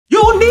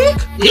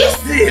This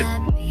is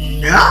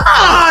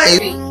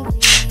nice.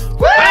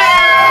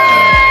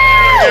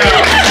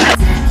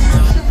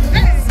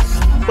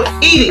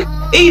 Eat it,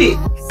 eat it, eat it,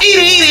 eat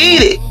it,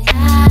 eat it.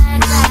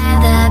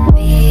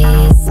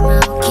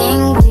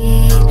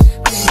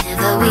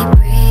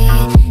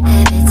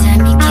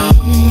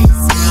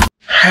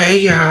 Hey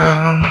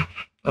y'all.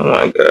 Oh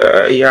my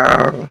god,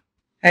 y'all.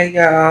 Hey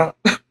y'all.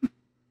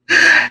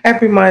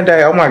 Happy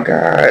Monday. Oh my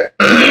god.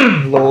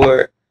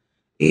 Lord.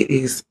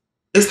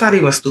 It's not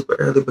even stupid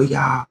early, but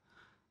y'all,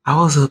 I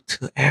was up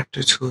till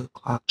after 2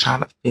 o'clock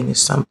trying to finish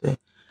something.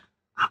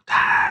 I'm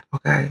tired,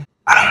 okay?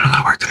 I don't want to go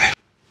to work today.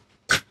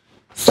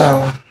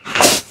 So,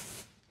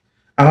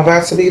 I'm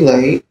about to be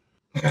late.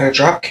 I gotta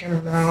drop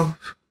camera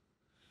off.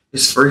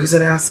 It's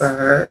freezing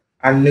outside.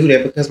 I knew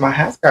that because my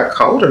house got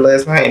colder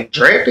last night and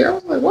drafty. I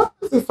was like, why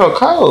is it so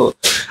cold?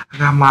 I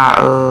got my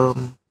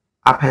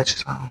eye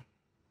patches on.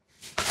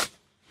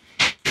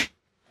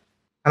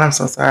 And I'm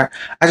so sorry.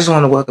 I just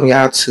want to welcome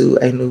y'all to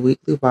a new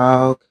weekly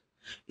vlog.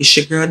 It's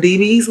your girl, D.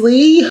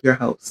 Beasley, your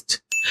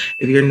host.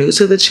 If you're new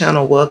to the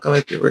channel, welcome.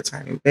 If you're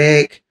returning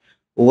back,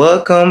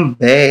 welcome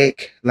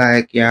back.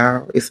 Like,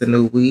 y'all, it's a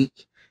new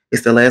week.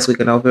 It's the last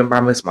week of November.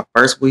 I missed my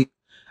first week.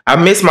 I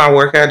missed my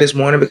workout this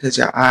morning because,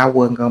 y'all, I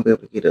wasn't going to be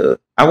able to get up.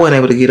 I wasn't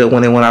able to get up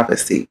when it went off at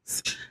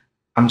 6.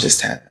 I'm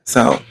just tired.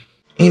 So,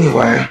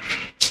 anyway,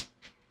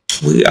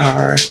 we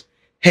are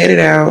headed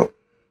out.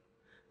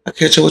 I'll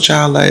catch up with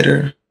y'all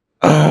later.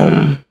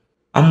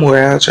 I'm wore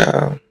out,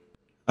 y'all.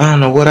 I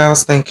don't know what I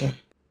was thinking,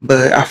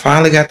 but I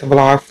finally got the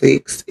vlog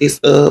fixed. It's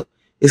up.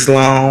 It's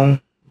long.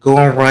 Go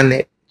and run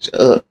it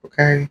up,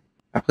 okay?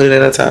 I put it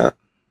in the top.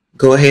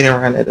 Go ahead and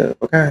run it up,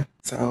 okay?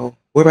 So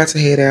we're about to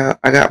head out.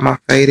 I got my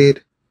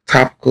faded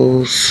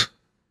topicals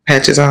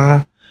patches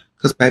on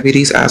because, baby,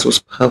 these eyes was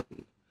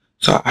puffy.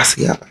 So I'll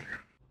see y'all later.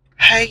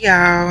 Hey,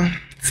 y'all.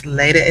 It's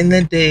later in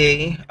the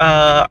day.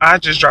 I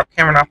just dropped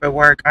Cameron off at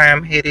work. I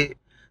am headed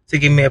to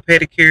give me a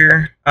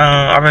pedicure.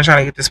 I've been trying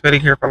to get this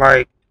pedicure for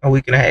like a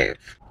week and a half.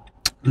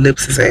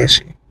 Lips is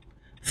ashy.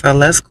 So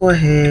let's go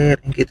ahead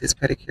and get this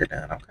pedicure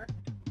done, okay?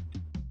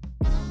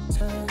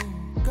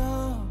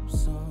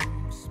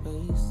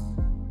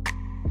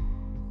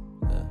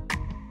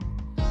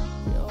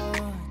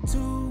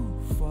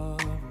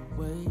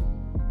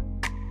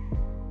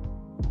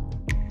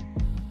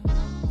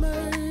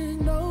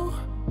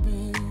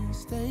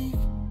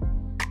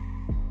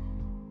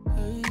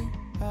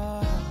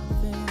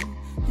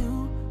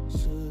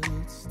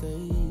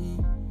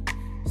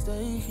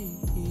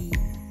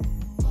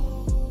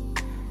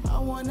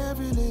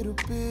 Every little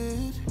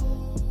bit,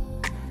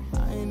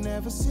 I ain't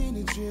never seen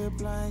a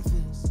drip like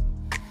this.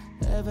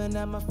 Heaven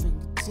at my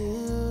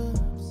fingertips.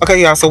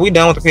 Okay, y'all, so we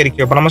done with the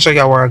pedicure, but I'm gonna show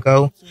y'all where I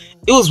go.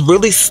 It was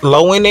really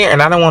slow in there,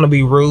 and I don't want to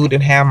be rude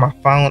and have my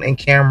phone and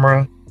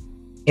camera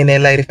in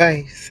that lady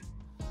face.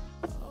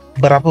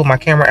 But I put my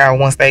camera out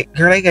once they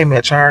gave me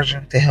a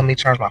charger to help me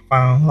charge my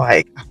phone.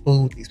 Like, I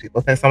fooled these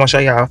people. Okay, so I'm gonna show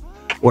y'all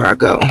where I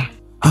go.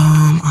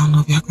 I don't know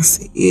if y'all can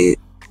see it.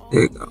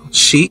 There you go.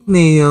 Chic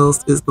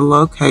Nails is the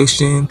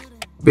location.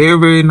 Very,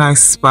 very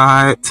nice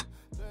spot.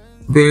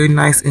 Very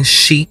nice and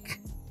chic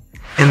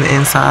in the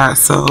inside.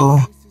 So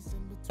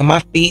my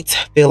feet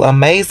feel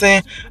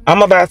amazing.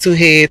 I'm about to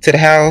head to the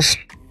house.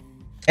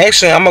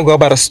 Actually, I'm gonna go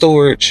by the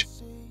storage.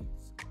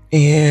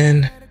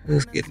 And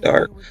it's getting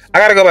dark. I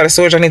gotta go by the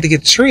storage. I need to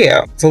get the tree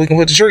out so we can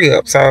put the tree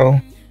up. So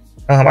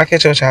I'll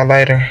catch up with y'all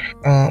later.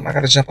 I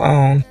gotta jump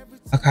on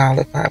a call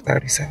at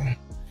 5:30.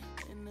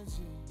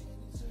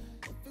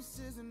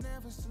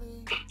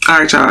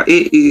 Alright, y'all,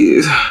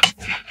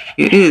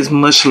 it is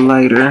much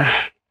later.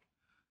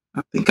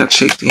 I think I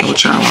checked in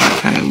with y'all when I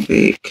came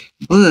back.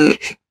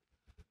 But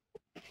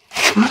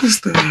what is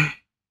that?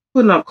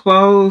 Putting up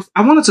clothes.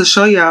 I wanted to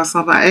show y'all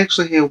something. I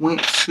actually had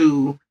went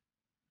to,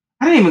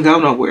 I didn't even go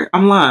nowhere.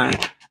 I'm lying.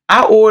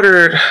 I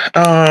ordered,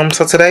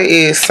 so today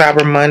is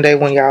Cyber Monday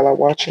when y'all are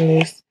watching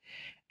this.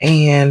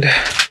 And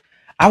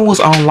I was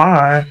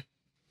online.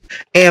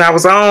 And I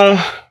was on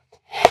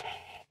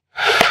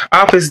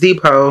Office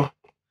Depot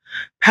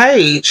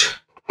page,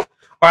 or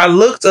I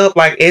looked up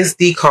like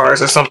SD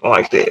cards or something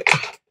like that.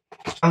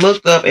 I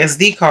looked up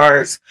SD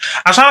cards.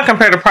 I was trying to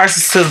compare the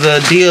prices to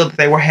the deal that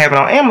they were having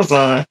on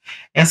Amazon,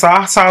 and so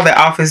I saw that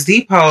Office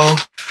Depot.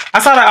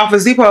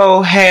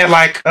 Had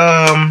like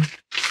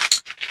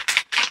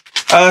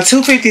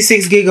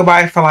 256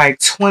 gigabyte for like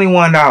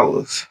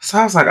 $21. So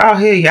I was like, oh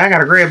hell yeah, I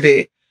gotta grab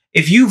that.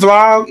 If you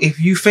vlog, if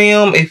you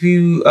film, if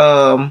you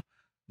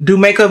do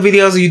makeup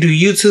videos, or you do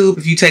YouTube,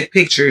 if you take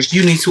pictures,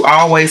 you need to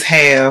always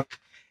have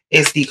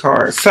SD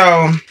cards. So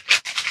I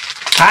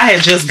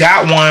had just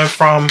got one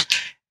from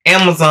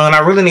Amazon. I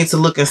really need to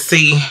look and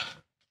see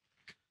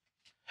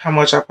how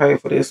much I paid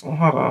for this one.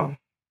 Hold on.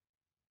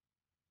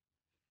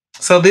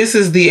 So this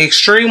is the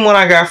extreme one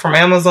I got from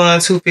Amazon,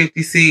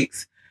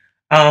 256.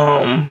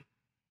 And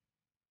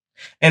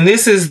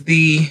this is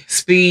the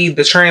speed,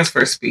 the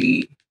transfer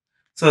speed.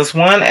 So it's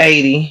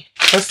 180.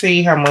 Let's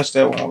see how much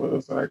that one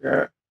was I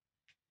got.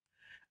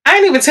 I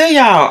didn't even tell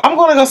y'all. I'm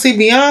going to go see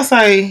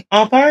Beyonce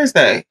on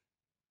Thursday.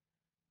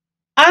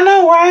 I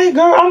know, right,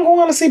 girl? I'm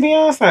going to see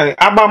Beyonce.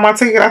 I bought my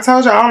ticket. I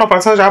told you. I don't know if I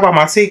told you. I bought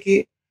my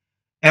ticket,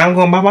 and I'm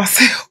going by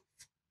myself.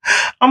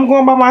 I'm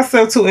going by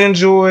myself to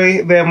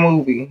enjoy that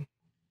movie.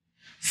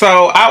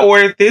 So I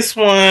ordered this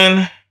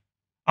one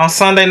on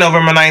Sunday,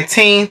 November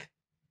 19th.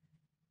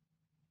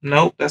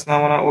 Nope, that's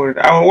not what I ordered.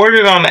 I ordered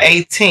it on the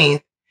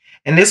 18th,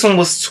 and this one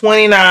was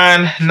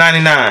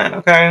 $29.99.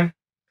 Okay.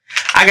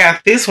 I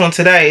got this one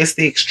today. It's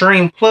the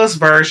Extreme Plus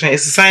version.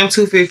 It's the same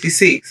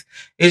 256.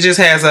 It just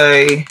has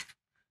a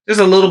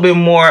little bit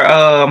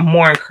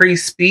more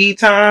increased speed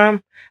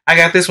time. I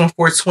got this one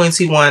for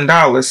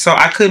 $21. So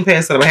I couldn't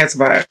pass it up. I had to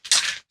buy it.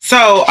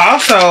 So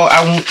also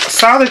I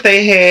saw that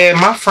they had,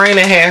 my friend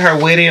that had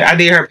her wedding. I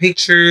did her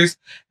pictures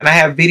and I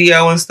have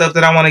video and stuff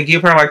that I want to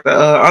give her, like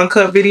the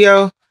uncut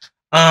video.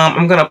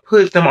 I'm gonna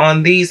put them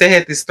on these. They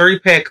had this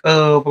 3-pack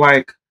of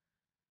like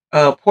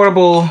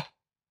portable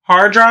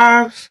hard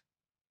drives.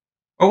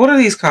 Or what are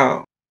these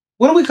called?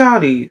 What do we call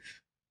these?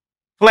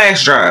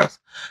 Flash drives.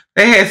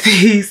 They had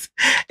these.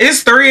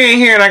 It's 3 in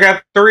here, and I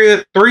got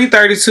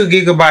 332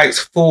 gigabytes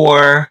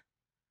for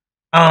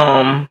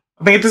I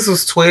think this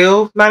was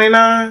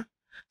 $12.99.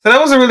 So that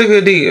was a really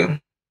good deal.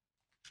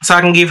 So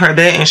I can give her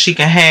that, and she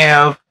can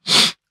have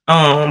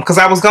because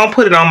I was gonna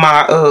put it on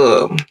my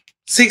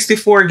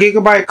 64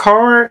 gigabyte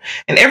card,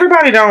 and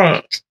everybody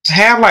don't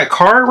have like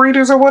card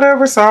readers or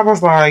whatever. So I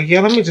was like, yeah,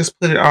 let me just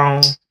put it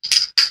on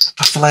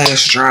a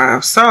flash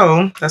drive.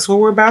 So that's what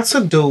we're about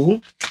to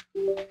do.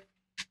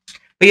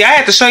 But yeah, I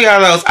had to show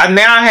y'all those. I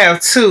now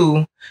have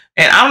 2,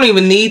 and I don't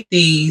even need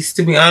these,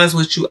 to be honest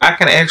with you. I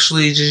can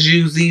actually just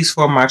use these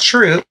for my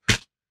trip,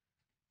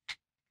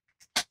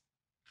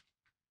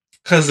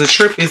 because the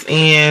trip is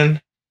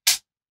in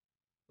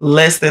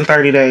less than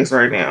 30 days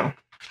right now.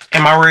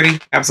 Am I ready?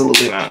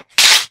 Absolutely not.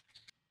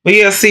 But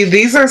yeah, see,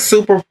 these are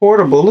super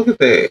portable. Look at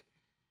that.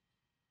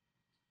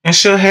 And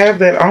she'll have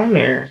that on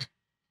there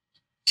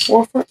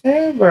for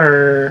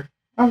forever.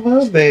 I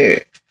love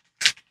that.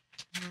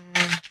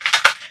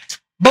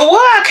 But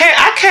what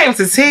I came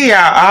to tell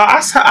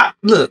y'all,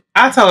 look,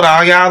 I told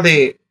all y'all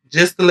that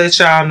just to let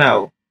y'all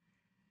know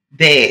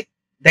that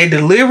they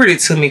delivered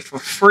it to me for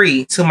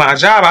free to my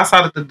job. I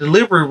saw that the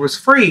delivery was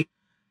free,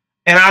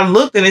 and I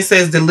looked and it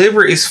says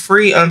delivery is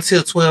free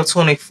until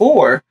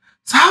 12/24.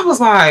 So I was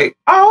like,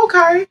 oh,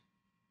 okay.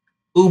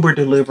 Uber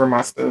deliver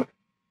my stuff.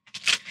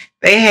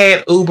 They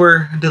had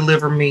Uber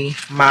deliver me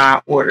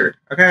my order,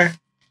 okay?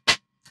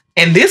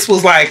 And this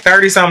was like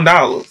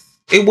 $30-something.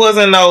 It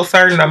wasn't no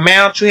certain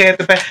amount you had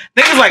to pay. I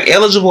think it was like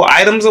eligible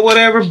items or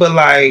whatever, but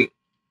like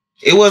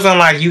it wasn't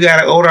like you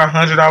got to order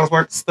 $100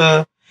 worth of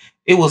stuff.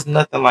 It was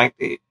nothing like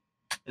that.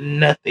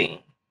 Nothing.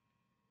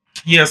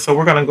 Yeah, so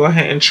we're going to go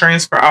ahead and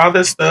transfer all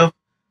this stuff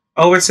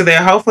over to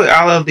there. Hopefully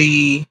all of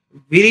the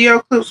video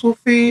clips will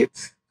fit,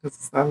 because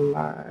it's a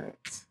lot.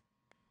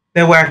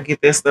 That way I can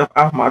get that stuff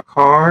off my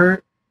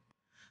card.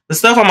 The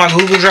stuff on my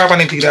Google Drive, I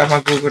need to get off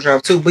my Google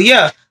Drive too. But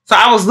yeah, so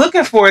I was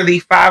looking for the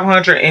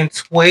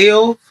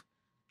 512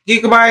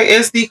 gigabyte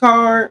SD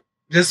card,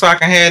 just so I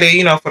can have it,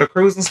 you know, for the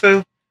cruise and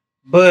stuff.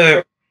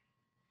 But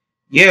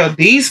yeah,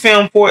 these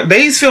film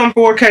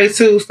 4K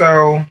too,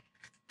 so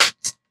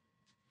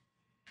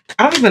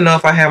I don't even know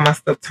if I have my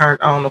stuff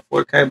turned on to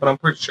 4K, but I'm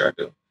pretty sure I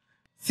do.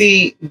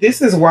 See,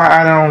 this is why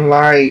I don't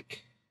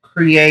like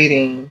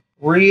creating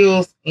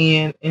reels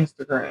in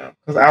Instagram,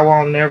 because I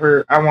won't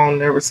never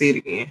see it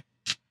again.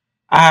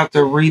 I have to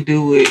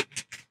redo it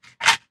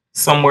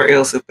somewhere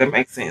else, if that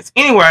makes sense.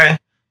 Anyway,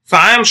 so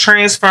I am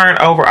transferring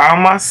over all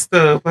my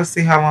stuff. Let's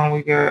see how long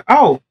we got.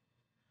 Oh,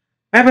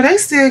 baby, they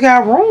still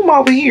got room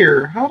over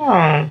here. Hold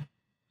on.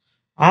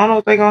 I don't know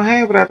what they're going to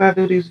have, but after I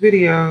do these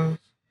videos.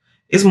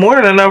 It's more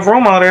than enough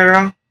room out there,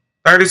 though.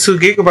 32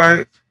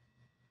 gigabytes.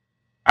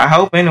 I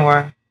hope,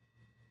 anyway.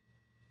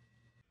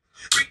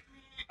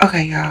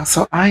 Okay, y'all.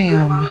 So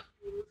I'm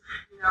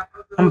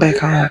back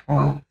home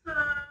from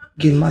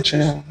getting my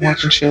child,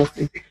 watching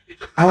Chelsea.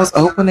 I was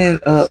opening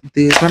up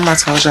this. Remember I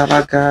told y'all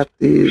I got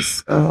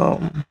this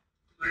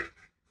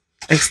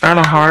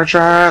external hard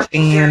drive,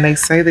 and they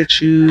say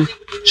that you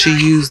should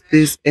use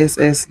this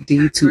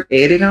SSD to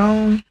edit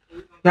on.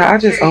 Yeah, I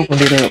just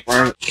opened it up,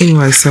 right?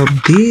 Anyway, so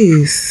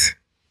this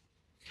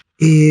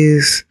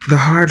is the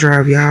hard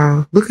drive,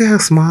 y'all. Look at how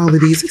small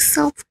it is. It's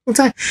so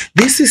tiny.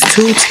 This is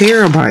 2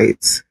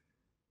 terabytes.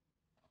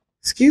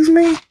 Excuse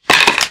me?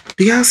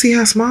 Do y'all see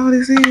how small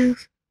this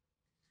is?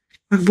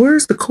 Like,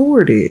 where's the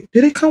cord at?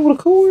 Did it come with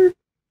a cord?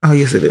 Oh,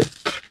 yes, it is.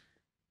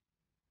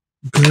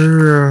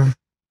 Girl.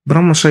 But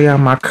I'm going to show y'all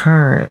my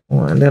current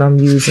one that I'm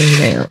using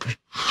now.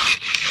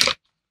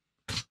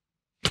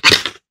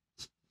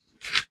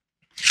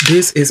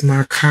 This is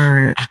my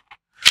current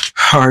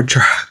hard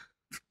drive.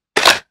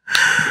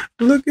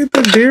 Look at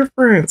the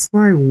difference.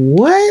 Like,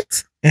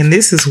 what? And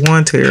this is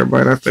 1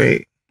 terabyte, I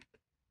think.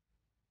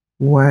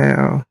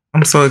 Wow.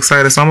 I'm so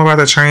excited. So I'm about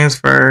to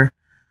transfer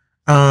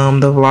the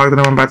vlog that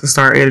I'm about to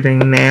start editing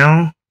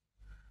now.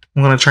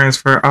 I'm going to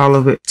transfer all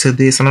of it to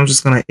this, and I'm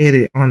just going to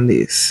edit on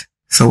this.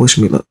 So wish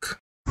me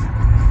luck.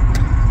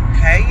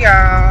 Hey,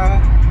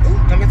 y'all.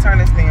 Let me turn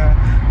this down.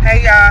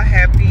 Hey y'all,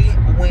 happy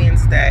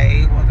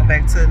Wednesday. Welcome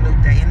back to a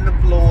new day in the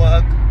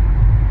vlog.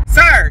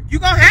 Sir, you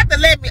gonna have to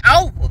let me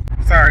over.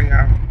 Sorry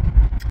y'all.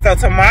 So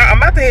tomorrow, I'm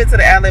about to head to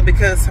the outlet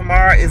because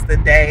tomorrow is the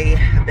day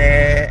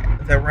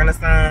that the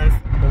Renaissance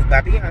moved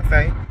by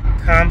Beyonce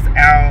comes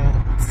out.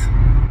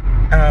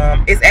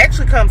 It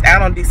actually comes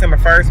out on December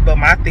 1st, but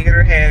my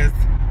theater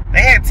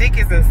they had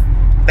tickets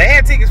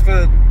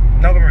for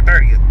November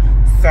 30th.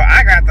 So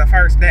I got the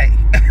first day.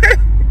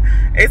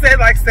 It said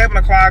like 7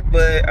 o'clock,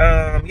 but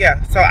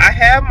yeah. So I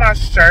have my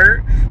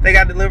shirt. They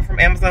got delivered from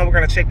Amazon. We're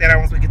gonna check that out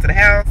once we get to the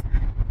house.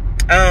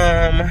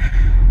 And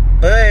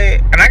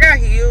I got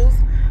heels,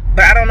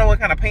 but I don't know what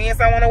kind of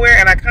pants I want to wear,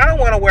 and I kind of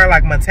want to wear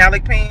like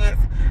metallic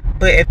pants.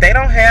 But if they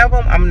don't have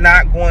them, I'm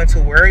not going to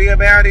worry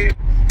about it.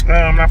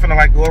 I'm not gonna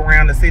like go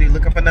around the city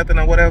looking for nothing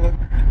or whatever.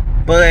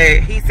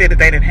 But he said that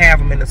they didn't have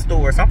them in the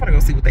store, so I'm gonna go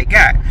see what they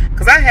got.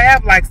 Cause I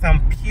have like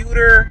some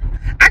pewter.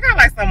 I got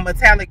like some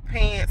metallic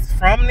pants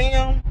from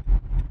them,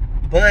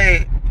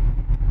 but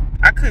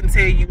I couldn't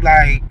tell you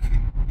like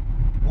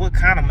what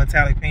kind of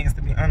metallic pants,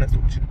 to be honest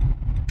with you.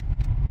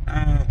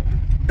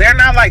 They're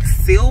not like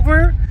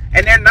silver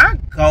and they're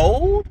not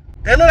gold.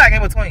 They look like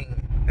in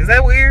between. Is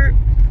that weird?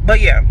 But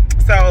yeah,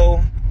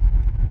 so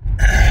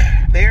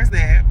there's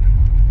that.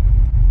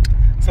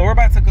 So we're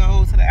about to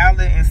go to the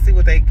outlet and see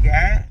what they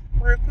got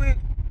real quick.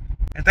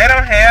 If they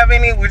don't have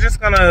any, we're just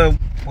gonna,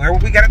 where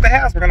we got at the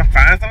house, we're gonna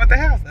find some at the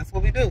house. That's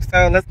what we do.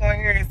 So let's go in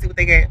here and see what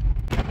they got.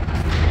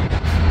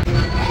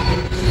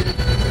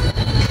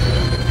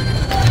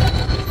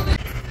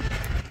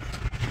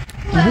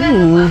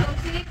 Ooh.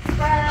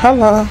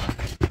 Hello.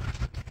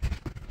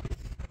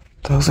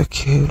 Those are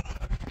cute.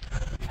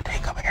 I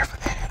didn't come here for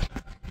that.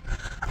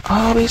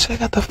 Oh, bitch, I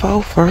got the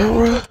faux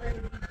fur.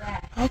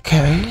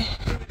 Okay.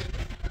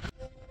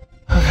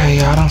 Okay,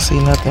 y'all, I don't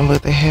see nothing,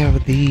 but they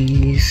have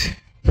these.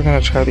 We're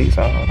gonna try these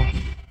on.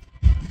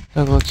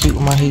 They look cute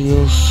with my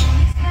heels.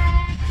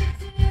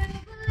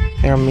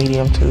 They're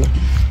medium too,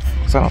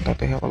 because I don't think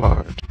they have a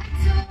large.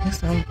 That's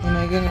the only thing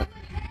they got.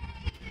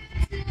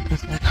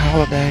 It's like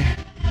holiday.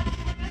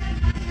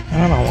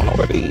 And I don't want to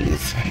wear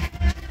these.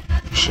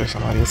 I'm sure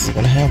somebody else is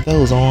gonna have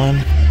those on.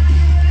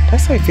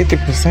 That's like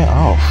 50%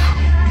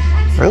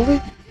 off.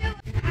 Really?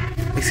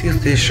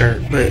 Excuse this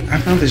shirt, but I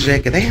found this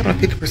jacket. They have a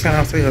 50%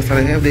 off sale, so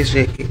they have this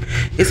jacket.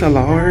 It's a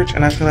large,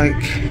 and I feel like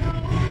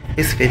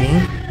it's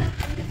fitting.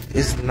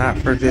 It's not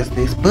for just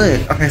this,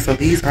 but okay. So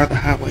these are the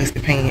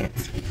high-waisted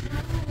pants.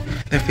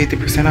 They're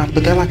 50% off,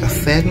 but they're like a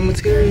satin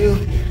material.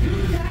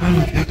 I don't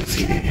know if y'all can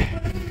see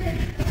that.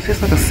 It's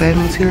just like a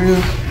satin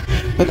material,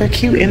 but they're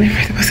cute, and they're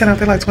 50% off.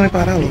 They're like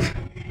 $25.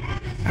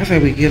 I say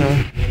we get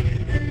them.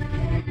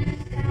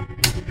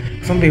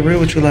 So I'm gonna be real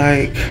with you,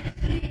 like,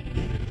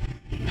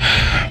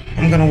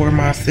 I'm gonna wear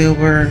my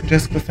silver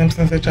Jessica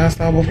Simpsons that y'all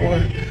saw before,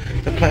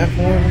 the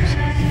platforms.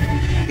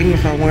 Even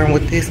if I wear them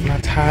with this and I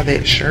tie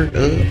that shirt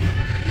up.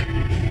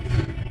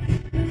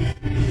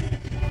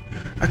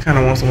 I kind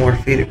of want some more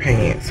fitted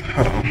pants.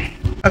 Hold on.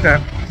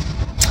 Okay.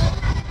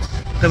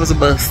 That was a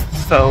bust.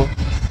 So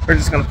we're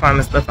just gonna find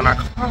this stuff in our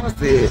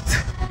closet.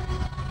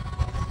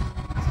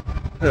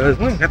 Cause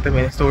we ain't got that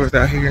many stores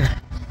out here.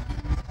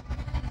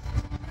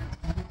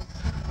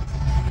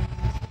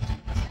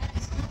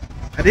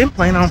 I didn't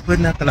plan on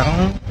putting nothing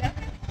on,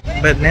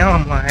 but now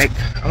I'm like,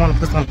 I want to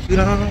put something cute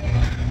on,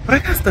 but I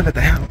got stuff at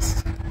the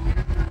house.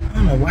 I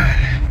don't know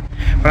why,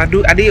 but I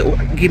did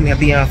get me a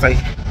Beyonce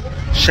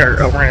shirt,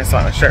 a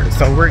Renaissance shirt,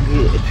 so we're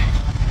good,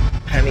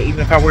 honey.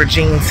 Even if I wear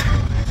jeans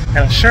and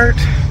a shirt,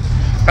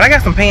 but I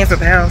got some pants at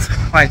the house,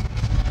 like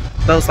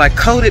those like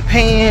coated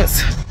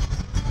pants,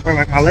 or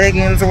like my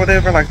leggings or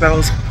whatever, like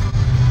those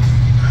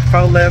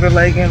faux leather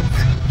leggings.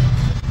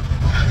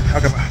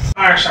 Okay, bye.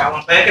 All right, y'all,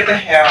 I'm back at the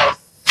house.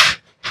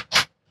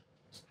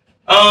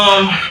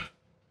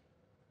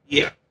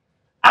 Yeah,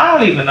 I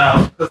don't even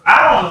know, because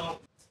I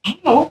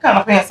don't know what kind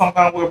of pants I'm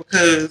gonna wear,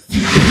 because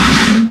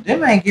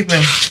them ain't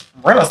giving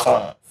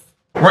Renaissance.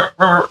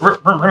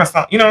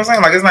 Renaissance, you know what I'm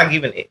saying? Like, it's not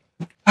giving it.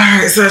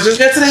 Alright, so I just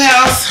got to the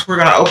house. We're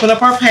gonna open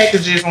up our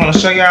packages. I want to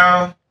show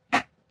y'all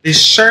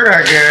this shirt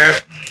I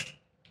got.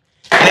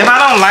 And if I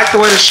don't like the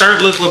way the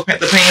shirt looks with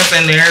the pants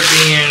in there,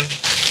 then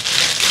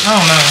I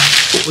don't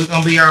know. We're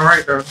gonna be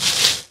alright though.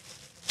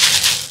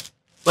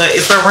 But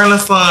it's a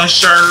Renaissance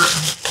shirt.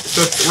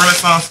 It's a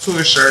Renaissance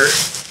tour shirt.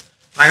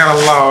 I got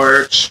a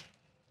large.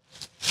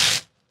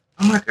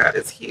 Oh my god,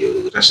 it's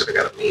huge. I should have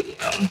got a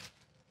medium.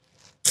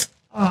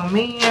 Oh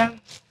man.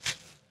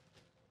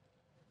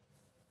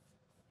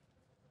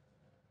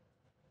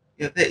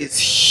 Yeah, that is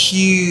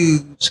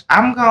huge.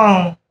 I'm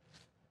gonna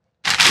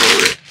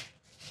wear it.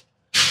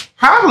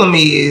 Problem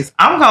is,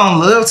 I'm gonna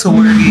love to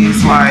wear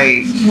this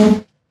like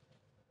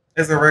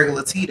as a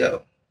regular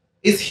Tito.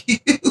 It's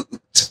huge.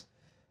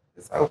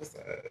 It's oversized.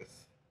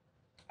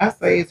 I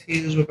say it's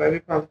huge, but baby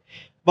probably.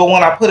 But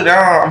when I put it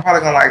on, I'm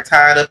probably gonna like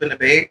tie it up in the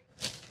back.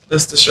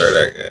 That's the shirt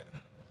I got.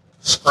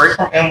 Straight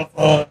from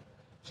Amazon.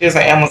 She has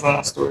an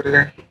Amazon store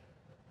there.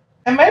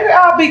 And maybe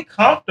I'll be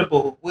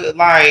comfortable with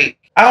like,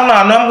 I don't know.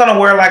 I know I'm gonna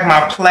wear like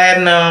my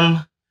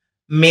platinum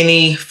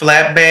mini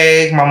flat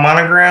bag, my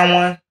monogram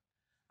one.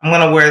 I'm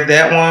gonna wear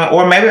that one,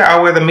 or maybe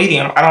I'll wear the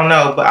medium. I don't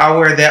know, but I'll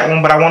wear that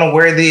one. But I want to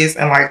wear this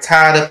and like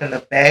tie it up in the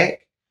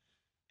back,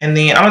 and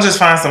then I'm gonna just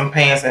find some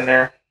pants in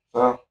there.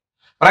 So,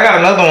 but I got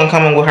another one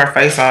coming with her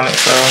face on it.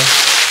 So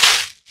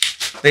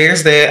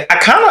there's that. I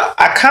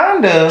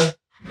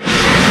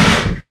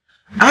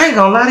ain't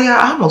gonna lie to y'all.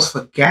 I almost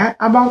forgot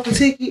I bought the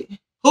ticket.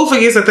 Who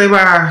forgets that they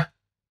buy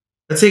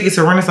a ticket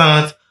to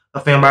Renaissance, a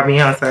film by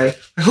Beyonce?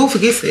 Who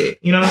forgets that?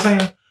 You know what I'm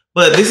saying?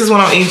 But this is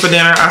what I'm eating for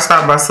dinner. I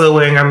stopped by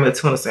Subway and got me a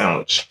tuna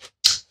sandwich.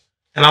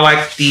 And I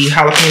like the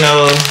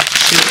jalapeno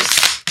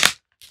chips.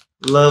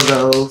 Love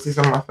those. These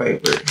are my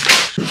favorite.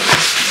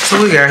 So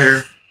what we got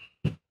here?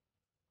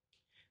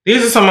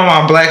 These are some of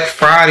my Black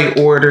Friday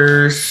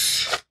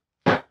orders.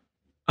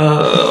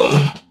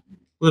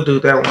 We'll do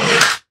that one.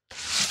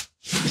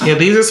 Yeah,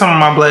 these are some of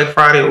my Black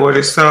Friday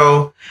orders.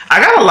 So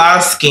I got a lot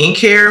of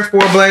skincare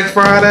for Black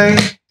Friday.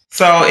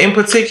 So in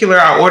particular,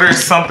 I ordered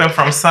something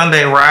from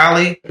Sunday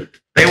Riley.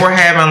 They were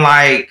having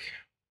like,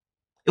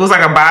 it was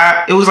like a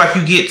buy, it was like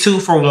you get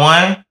 2 for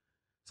 1. So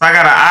I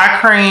got an eye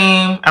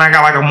cream and I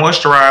got like a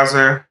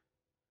moisturizer.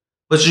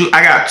 But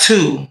I got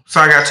 2.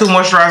 So I got 2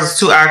 moisturizers,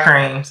 2 eye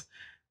creams.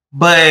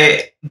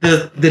 But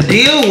the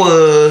deal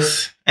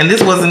was, and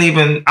this wasn't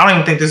even, I don't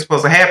even think this is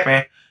supposed to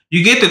happen.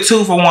 You get the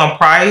 2 for 1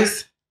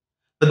 price,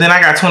 but then I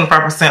got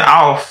 25%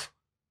 off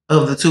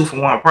of the 2 for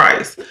 1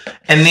 price.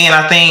 And then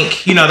I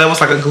think, you know, that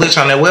was like a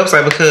glitch on their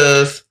website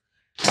because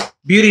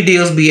Beauty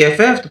Deals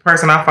BFF, the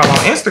person I follow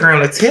on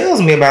Instagram that tells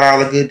me about all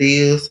the good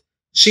deals,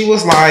 she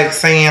was like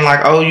saying like,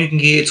 oh, you can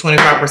get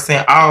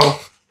 25%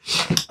 off.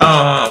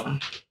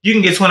 You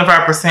can get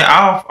 25%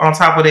 off on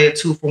top of that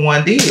 2 for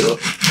 1 deal.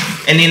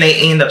 And then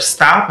they end up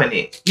stopping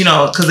it, you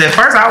know, because at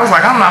first I was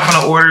like, I'm not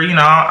going to order, you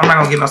know, I'm not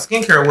going to get no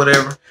skincare or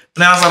whatever. But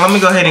now I was like, let me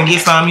go ahead and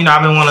get some, you know,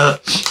 I've been wanting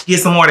to get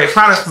some more of their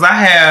products because I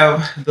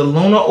have the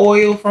Luna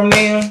oil from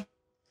them.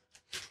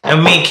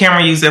 And me and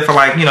Cameron use it for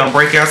like, you know,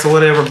 breakouts or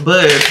whatever.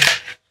 But,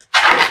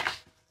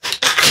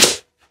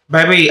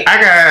 baby,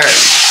 I got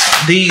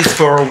these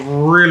for a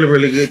really,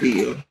 really good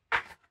deal.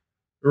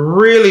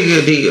 Really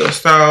good deal.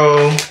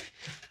 So,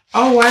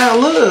 oh, wow,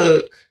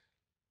 look.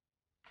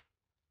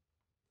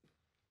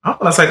 I'm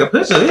going to take a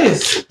picture of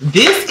this.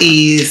 This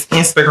is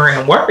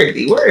Instagram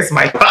worthy. Where is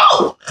my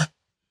phone?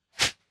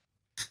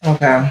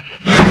 Okay.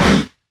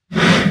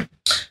 I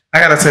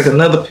got to take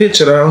another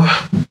picture, though.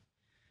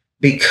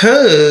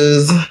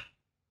 Because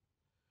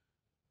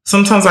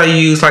sometimes I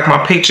use, like,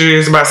 my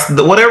pictures about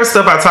whatever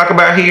stuff I talk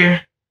about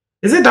here.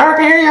 Is it dark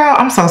in here, y'all?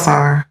 I'm so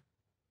sorry.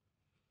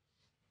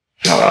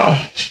 Hold on.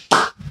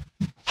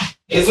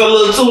 It's a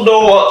little too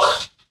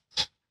dark.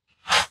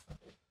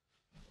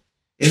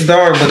 It's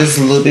dark, but it's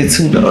a little bit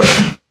too dark.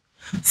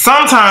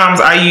 Sometimes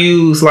I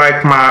use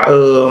like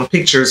my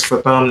pictures for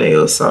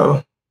thumbnails,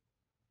 so.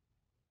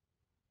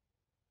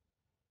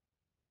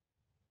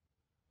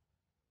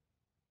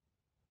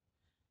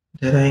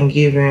 That ain't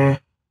giving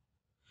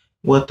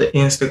what the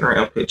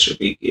Instagram picture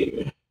be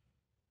giving.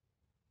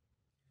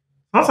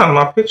 Sometimes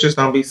my pictures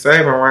don't be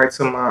saving right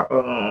to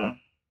my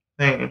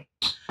thing.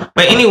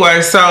 But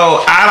anyway,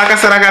 so like I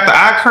said, I got the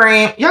eye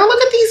cream. Y'all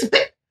look at these.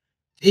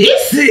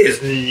 This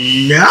is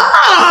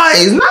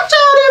nice. Not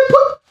y'all didn't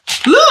put.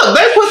 Look,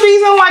 they put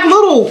these in like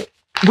little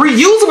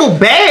reusable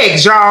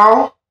bags,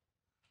 y'all.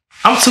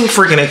 I'm too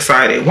freaking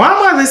excited. Why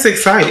am I this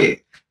excited?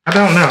 I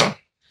don't know.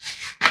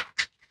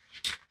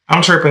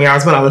 I'm tripping, y'all.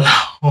 It's been a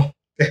long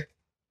day.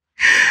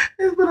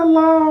 It's been a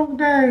long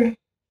day.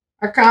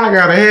 I kind of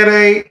got a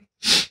headache.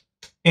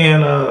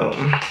 And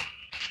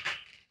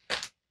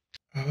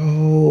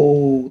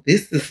oh,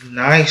 this is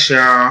nice,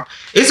 y'all.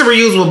 It's a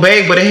reusable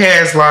bag, but it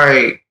has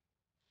like,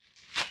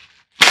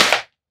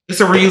 it's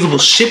a reusable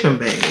shipping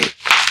bag.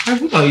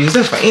 We're going to use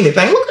that for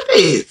anything. Look at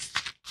this.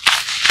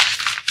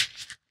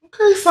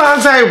 Okay,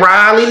 Sunday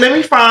Riley. Let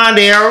me find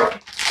out.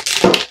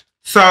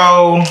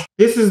 So,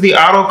 this is the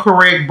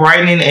Autocorrect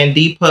Brightening and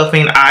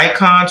Depuffing Eye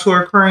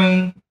Contour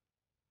Cream.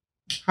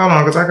 Hold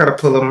on, because I got to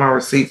pull up my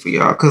receipt for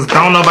y'all. Because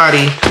don't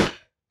nobody,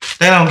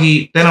 they don't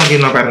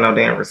give nobody no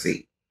damn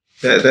receipt.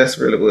 That's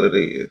really what it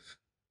is.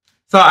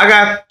 So, I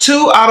got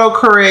 2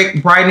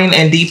 Autocorrect Brightening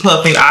and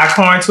Depuffing Eye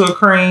Contour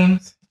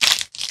Creams.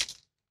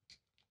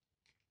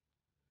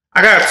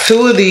 I got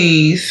 2 of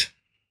these.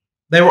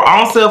 They were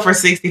on sale for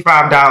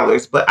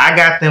 $65, but I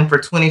got them for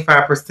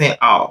 25%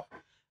 off.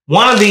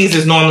 One of these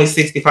is normally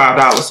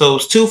 $65, so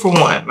it's 2 for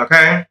 1,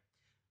 okay?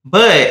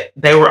 But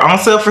they were on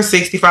sale for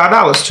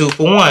 $65, 2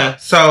 for 1.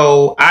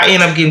 So I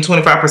end up getting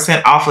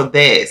 25% off of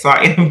that. So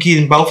I end up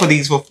getting both of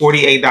these for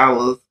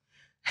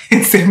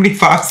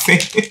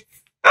 $48.75.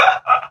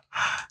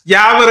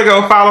 Y'all better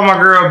go follow my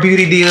girl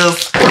Beauty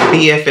Deals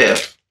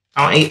BFF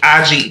on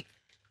IG.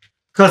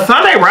 Because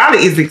Sunday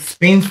Riley is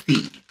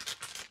expensive.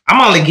 I'm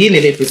only getting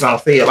it if it's on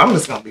sale. I'm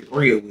just going to be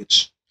real with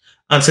you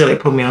until they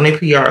put me on their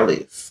PR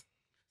list.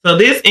 So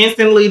this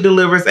instantly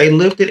delivers a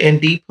lifted and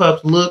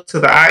depuffed look to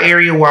the eye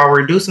area while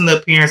reducing the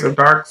appearance of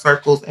dark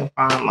circles and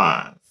fine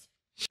lines.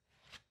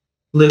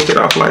 Lift it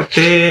off like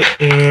that.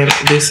 And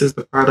this is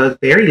the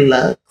product. Very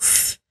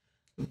luxe.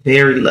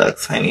 Very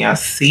luxe, honey. I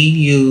see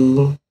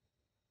you.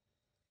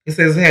 It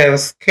says it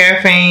has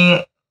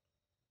caffeine,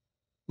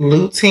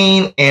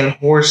 lutein, and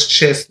horse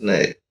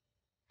chestnut.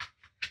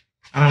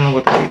 I don't know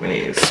what that even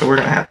is, so we're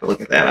gonna have to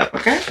look at that up,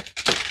 okay?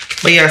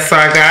 But yeah, so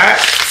I got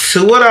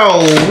 2 of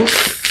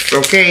those,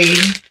 okay?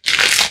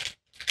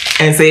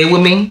 And say it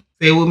with me.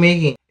 Say it with me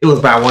again. It was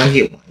buy one,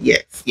 get one.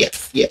 Yes,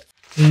 yes, yes.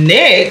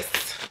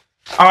 Next,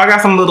 oh, I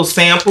got some little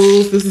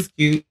samples. This is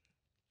cute.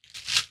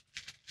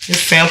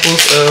 It's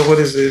samples of, what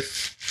is this?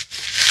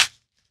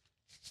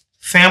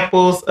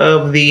 Samples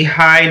of the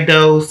high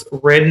dose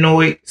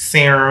retinoid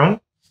serum.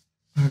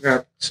 I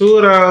got 2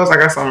 of those. I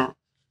got some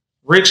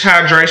rich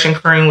hydration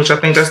cream, which I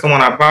think that's the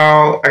one I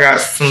bought. I got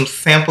some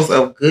samples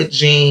of Good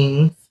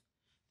Genes,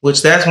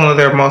 which that's one of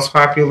their most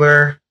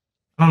popular.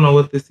 I don't know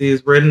what this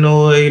is.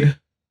 Retinoid.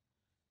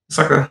 It's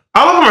like a,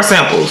 all of them are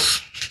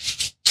samples.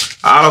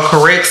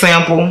 Autocorrect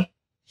sample.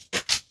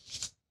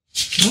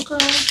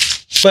 Okay.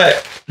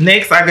 But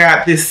next I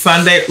got this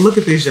Sunday. Look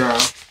at this, y'all.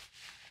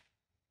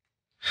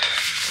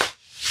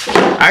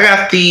 I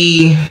got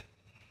the,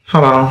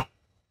 hold on.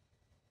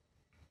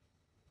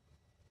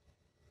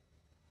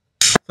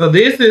 So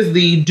this is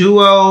the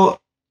Duo,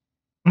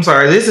 I'm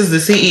sorry, this is the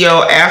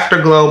CEO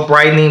Afterglow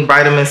Brightening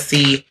Vitamin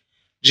C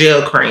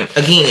Gel Cream.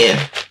 Again,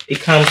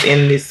 it comes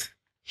in this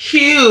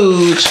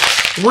huge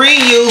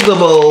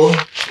reusable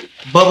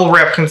bubble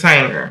wrap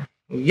container.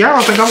 Y'all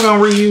don't think I'm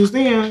gonna reuse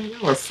them?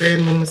 Y'all are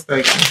sadly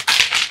mistaken.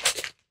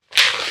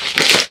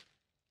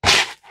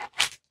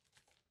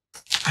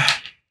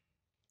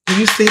 Do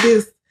you see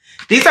this?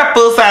 These are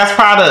full-size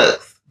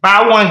products.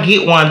 Buy one,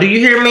 get one. Do you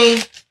hear me?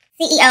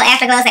 CEO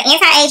Afterglow is an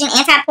anti-aging,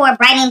 anti-pore,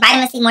 brightening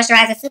vitamin C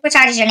moisturizer,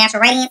 supercharges your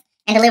natural radiance,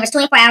 and delivers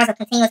 24 hours of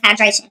continuous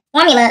hydration.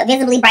 Formula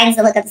visibly brightens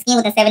the look of the skin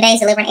within 7 days,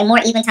 delivering a more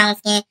even-toned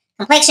skin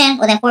complexion.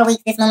 Within 4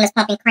 weeks, this luminous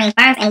pumping cream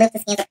firms and lifts the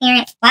skin's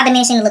appearance while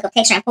diminishing the look of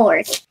texture and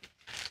pores.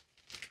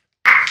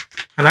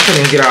 And I couldn't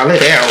even get all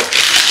that out.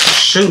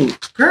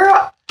 Shoot.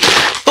 Girl.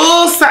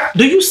 Full size.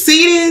 Do you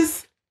see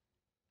this?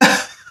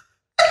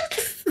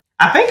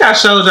 I think I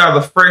showed y'all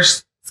the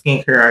first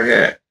skincare I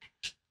got.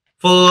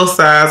 Full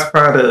size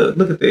product.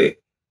 Look at that.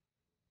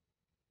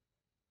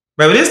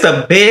 Baby, this is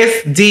the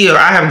best deal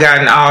I have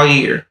gotten all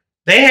year.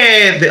 They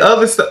had the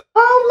other stuff.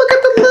 Oh, look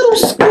at the little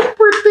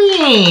scooper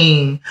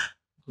thing.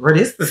 Bro,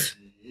 this is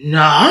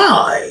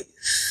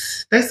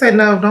nice. They said,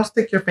 no, don't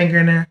stick your finger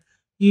in there.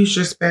 Use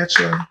your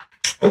spatula.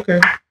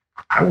 Okay,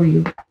 I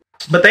will.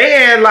 But they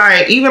had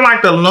like, even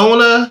like the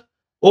Luna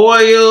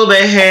oil.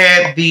 They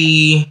had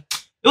the,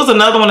 it was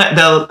another one that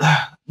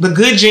the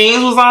Good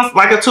Genes was on,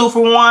 like a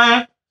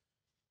 2-for-1.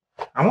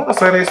 I want to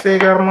say they still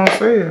got them on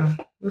sale.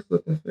 Let's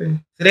look and see.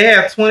 So they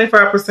have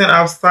 25%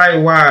 off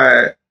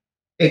site-wide.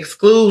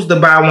 Excludes the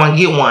buy one,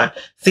 get one.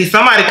 See,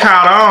 somebody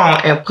caught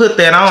on and put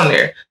that on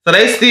there. So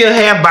they still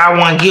have buy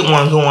one, get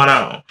one going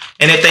on.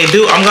 And if they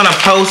do, I'm going to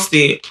post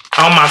it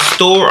on my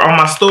store, on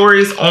my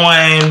stories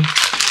on,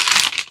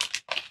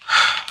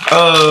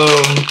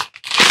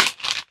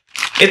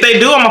 if they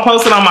do, I'm going to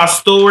post it on my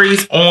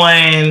stories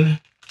on,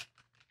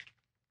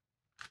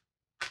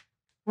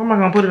 where am I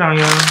going to put it on,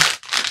 y'all?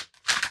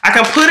 I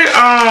can put it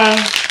on,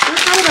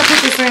 how did I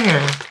put this in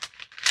here?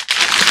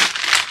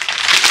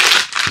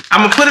 I'm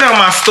going to put it on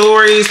my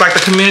stories, like the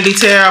community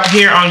tab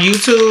here on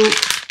YouTube.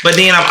 But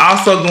then I'm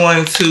also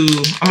going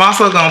to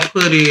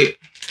put it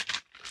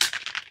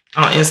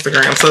on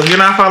Instagram. So if you're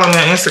not following me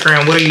on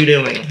Instagram, what are you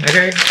doing?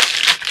 Okay?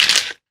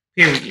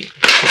 Period.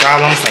 That's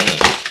all I'm saying.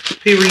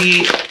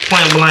 Period.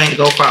 Point blank,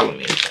 go follow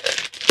me.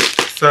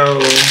 So,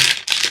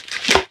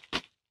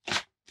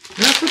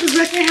 did I put this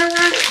back in here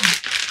right?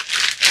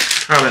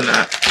 Probably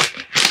not.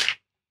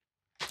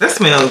 That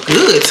smells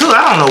good too.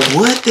 I don't know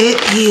what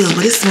that is,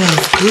 but it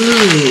smells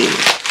good.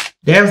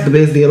 That was the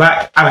best deal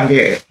I done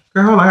get.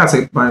 Girl, hold on, I gotta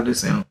take a bite of this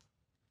sound.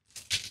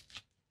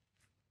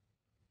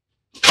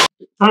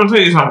 I'm gonna tell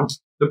you something.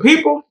 The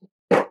people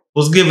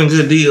was giving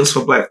good deals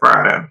for Black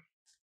Friday.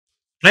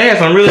 They had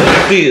some really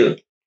good deals.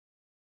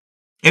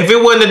 If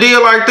it wasn't a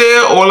deal like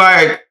that or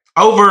like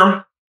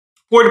over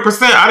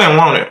 40%, I didn't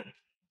want it.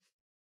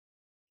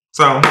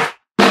 So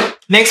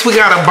next we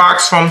got a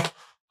box from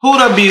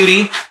Huda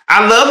Beauty.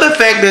 I love the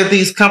fact that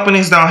these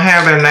companies don't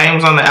have their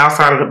names on the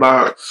outside of the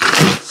box.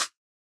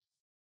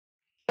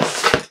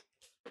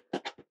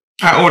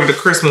 I ordered a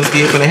Christmas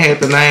gift and it had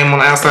the name on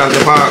the outside of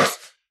the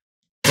box.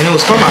 And it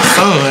was for my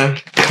son.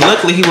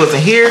 Luckily he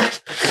wasn't here.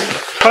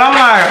 But I'm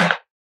like,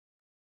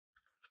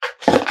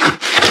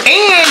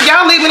 and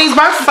y'all leaving these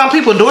boxes on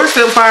people's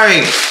doorsteps,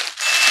 like,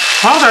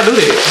 why would I do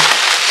that?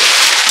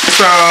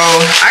 So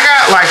I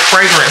got like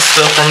fragrance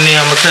stuff from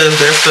them because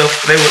their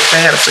stuff, they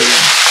had a sale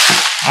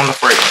on the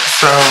fragrance.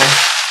 So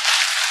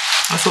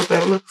that's what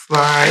that looks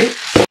like.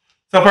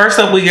 So first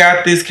up we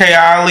got this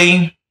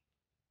Kayali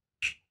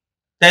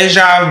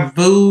Deja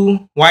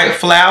Vu White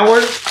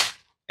Flower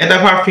at the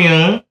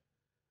perfume.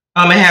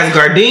 It has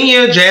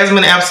gardenia,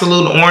 jasmine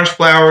absolute, orange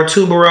flower,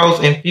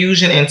 tuberose,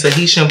 infusion, and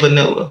Tahitian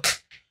vanilla.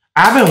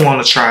 I've been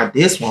wanting to try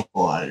this one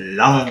for a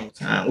long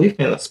time. We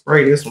finna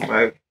spray this one,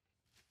 baby.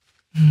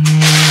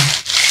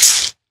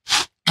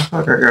 feel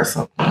like I got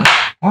something.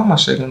 Why am I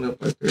shaking it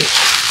up like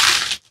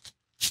this?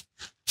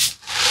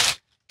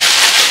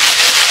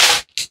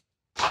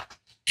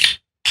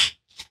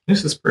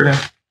 This is pretty.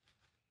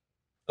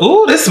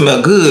 Ooh, this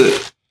smells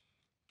good.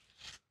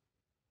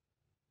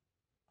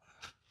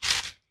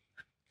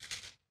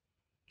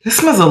 This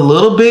smells a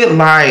little bit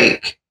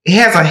like it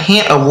has a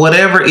hint of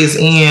whatever is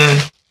in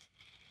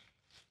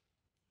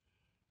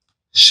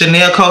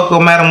Chanel Coco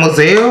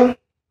Mademoiselle.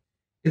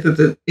 Is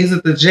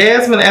it the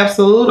Jasmine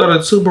Absolute or the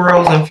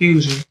Tuberose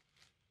Infusion?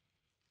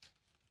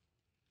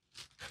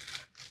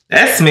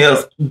 That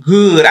smells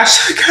good. I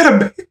should have got a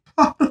big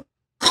bottle.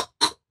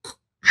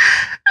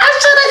 I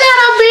should have got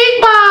a big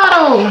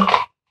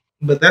bottle.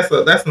 But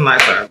that's a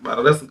nice size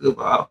bottle. That's a good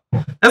bottle.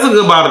 That's a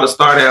good bottle to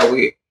start out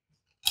with.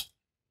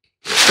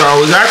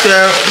 So we got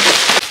that.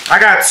 I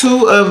got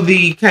 2 of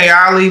the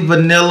Kayali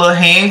Vanilla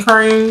hand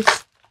creams.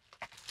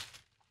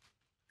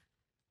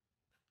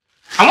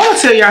 I want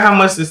to tell y'all how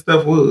much this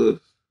stuff was.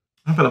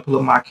 I'm gonna pull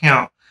up my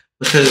account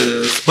but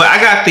I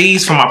got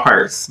these for my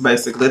purse.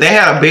 Basically, they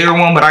had a bigger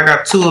one, but I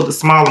got 2 of the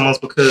smaller ones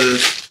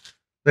because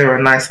they were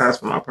a nice size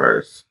for my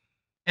purse.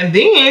 And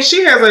then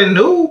she has a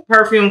new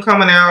perfume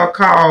coming out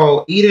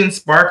called Eden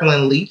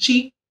Sparkling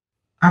Lychee.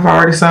 I've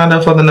already signed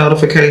up for the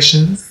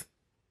notifications.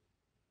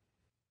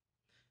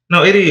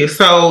 No, it is.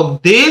 So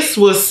this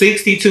was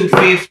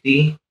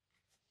 $62.50.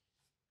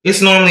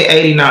 It's normally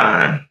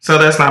 $89, so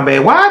that's not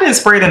bad. Why I didn't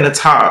spray it in the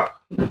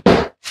top?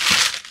 That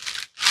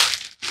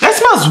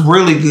smells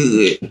really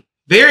good.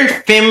 Very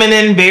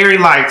feminine, very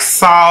like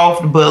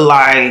soft, but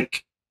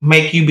like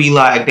make you be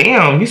like,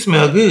 damn, you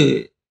smell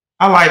good.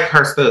 I like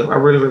her stuff. I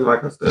really, really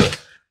like her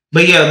stuff.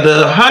 But yeah,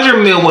 the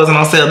 100 ml wasn't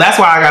on sale. That's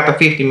why I got the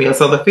 50 ml.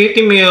 So the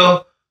 50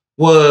 ml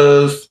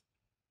was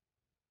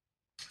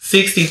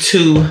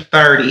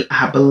 $62.30,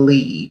 I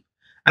believe.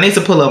 I need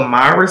to pull up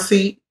my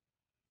receipt.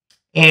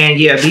 And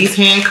yeah, these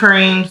hand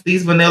creams,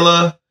 these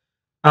vanilla,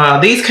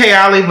 these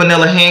Kayali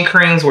vanilla hand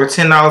creams were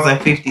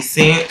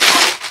 $10.50.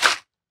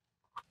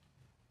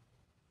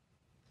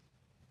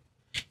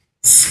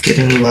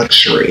 Skin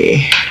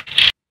Luxury.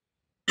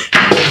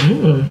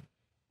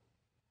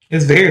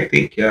 It's very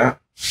thick, y'all.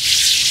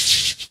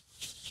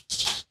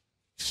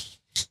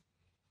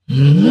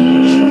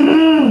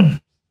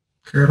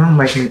 Girl, don't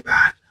make me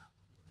buy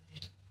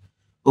it.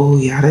 Oh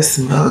yeah, that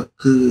smells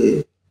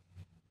good.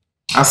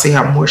 I'll see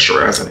how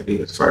moisturizing it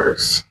is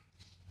first.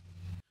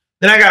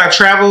 Then I got a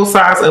travel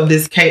size of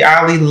this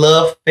Kayali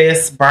Love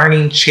Fest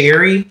Burning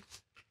Cherry.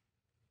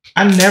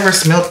 I never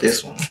smelled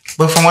this one,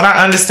 but from what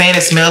I understand,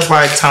 it smells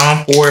like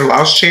Tom Ford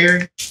Lost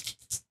Cherry.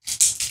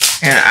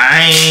 And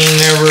I ain't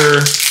never,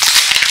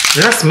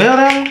 did I smell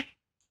that one?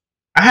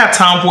 I have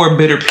Tom Ford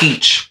Bitter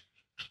Peach.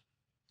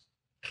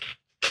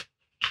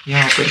 Yeah,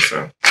 I don't think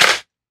so.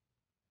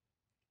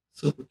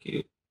 Super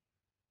cute.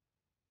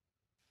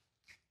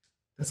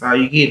 That's all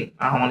you get.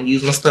 I don't want to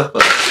use my stuff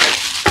up.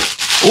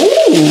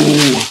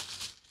 Ooh.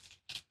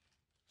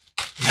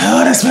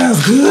 No, that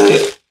smells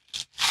good.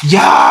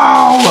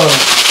 Y'all.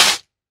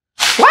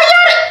 Why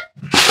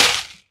y'all?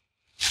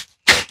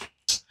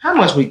 How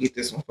much we get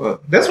this one for?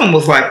 This one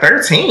was like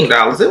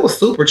 $13. It was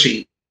super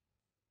cheap.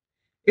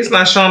 It's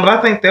not showing, but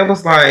I think that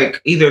was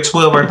like either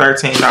 $12 or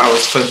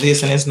 $13 for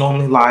this, and it's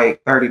normally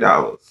like $30,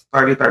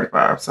 $30,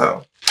 $35.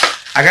 So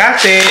I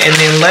got that, and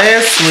then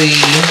lastly,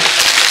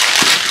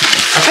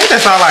 I think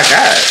that's all I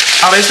got.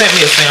 Oh, they sent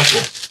me a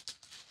sample.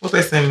 What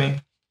they sent me?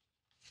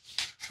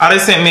 Oh, they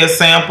sent me a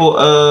sample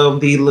of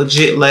the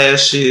Legit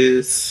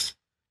Lashes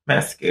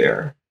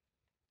mascara.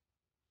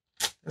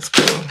 That's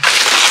cool.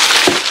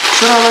 Is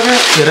that all I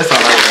got? Yeah, that's all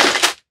I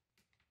got.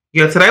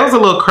 Yeah, today was a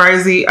little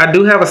crazy. I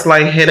do have a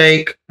slight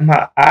headache.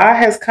 My eye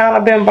has kind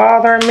of been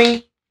bothering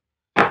me.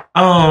 I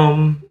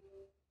don't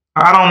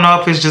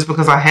know if it's just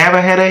because I have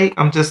a headache.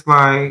 I'm just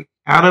like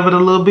out of it a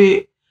little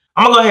bit.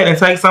 I'm gonna go ahead and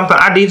take something.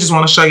 I did just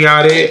want to show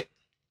y'all that.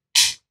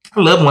 I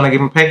love when I get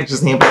my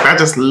packages in, but I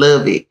just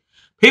love it.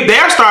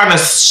 They're starting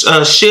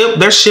to ship.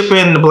 They're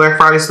shipping the Black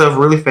Friday stuff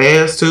really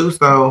fast too,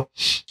 so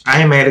I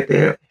ain't mad at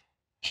that.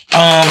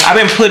 I've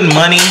been putting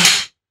money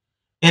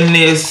in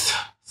this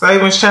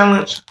savings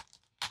challenge.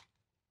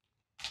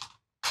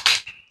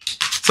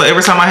 So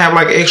every time I have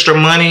like extra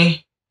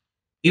money,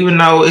 even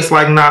though it's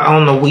like not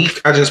on the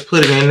week, I just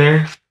put it in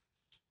there.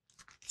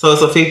 So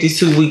it's a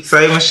 52-week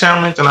savings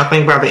challenge, and I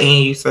think by the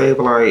end you save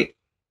like,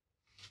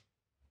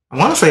 I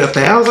want to say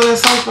 1,000 or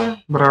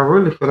something, but I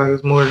really feel like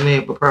it's more than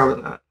that, but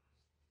probably not.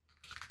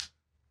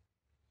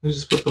 You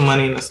just put the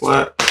money in the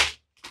slot.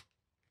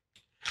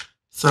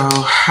 So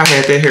I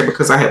had that here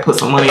because I had put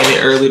some money in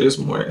it early this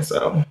morning.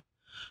 So,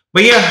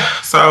 but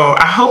yeah, so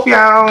I hope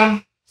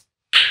y'all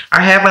are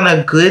having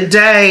a good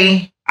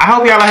day. I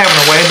hope y'all are having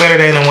a way better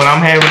day than what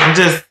I'm having.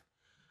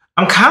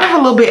 I'm kind of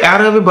a little bit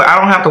out of it, but I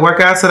don't have to work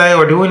out today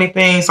or do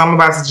anything. So I'm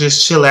about to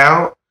just chill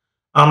out.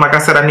 Like I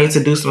said, I need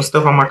to do some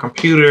stuff on my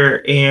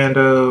computer.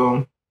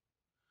 And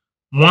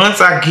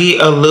once I get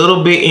a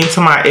little bit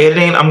into my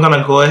editing, I'm going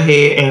to go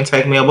ahead and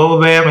take me a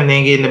bubble bath and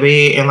then get in the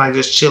bed and like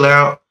just chill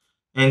out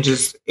and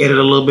just edit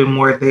a little bit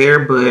more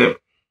there. But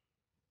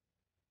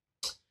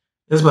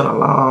It's been a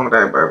long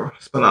day, baby.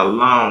 It's been a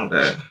long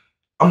day.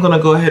 I'm gonna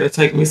go ahead and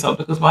take me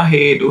something because my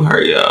head do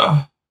hurt,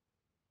 y'all.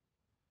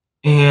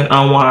 And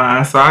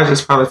unwind. So I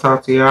just probably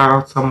talk to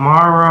y'all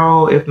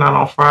tomorrow, if not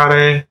on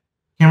Friday.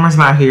 Cameron's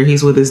not here.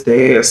 He's with his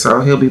dad,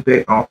 so he'll be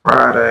back on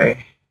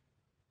Friday.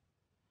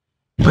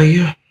 But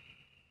yeah,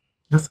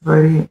 that's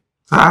about it.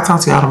 So I'll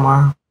talk to y'all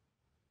tomorrow.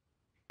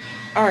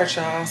 All right,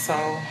 y'all. So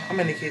I'm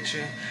in the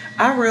kitchen.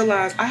 I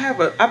realized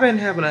I've been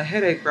having a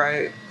headache,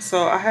 right?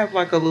 So I have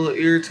like a little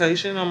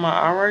irritation on my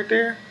eye right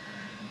there.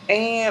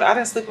 And I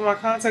didn't slip in my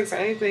contacts or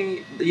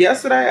anything.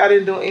 Yesterday, I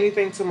didn't do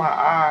anything to my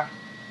eye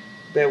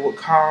that would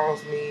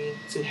cause me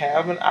to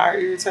have an eye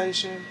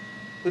irritation,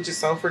 which is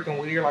so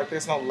freaking weird. Like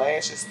there's no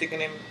lashes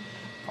sticking in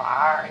my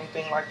eye or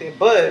anything like that.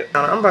 But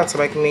I'm about to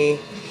make me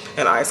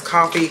an iced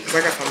coffee because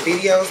I got some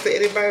videos to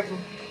edit, baby.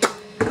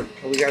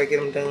 And we got to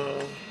get them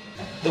done.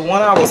 The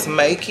one I was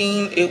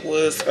making, it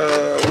was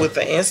with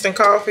the instant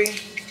coffee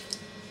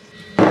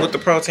with the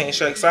protein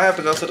shake. So I have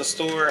to go to the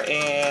store,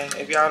 and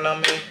if y'all know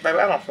me, baby,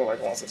 I don't feel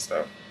like wanting some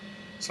stuff.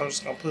 So I'm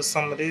just going to put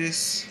some of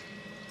this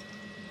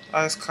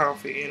iced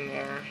coffee in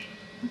there.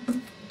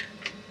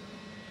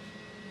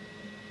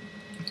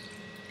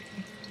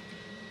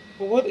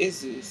 But what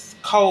is this?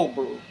 Cold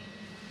brew.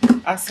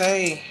 I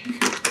say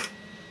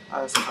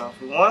iced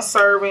coffee. One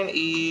serving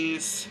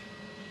is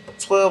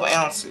 12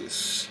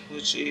 ounces,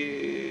 which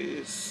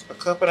is a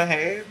cup and a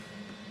half.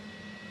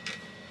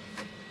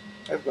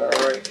 That's about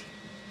right.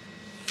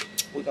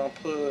 We're gonna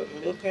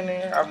put milk in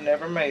there. I've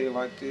never made it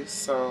like this,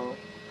 so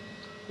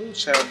ooh,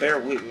 child, bear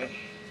with me.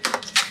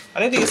 I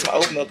need to get some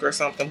oat milk or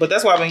something, but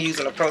that's why I've been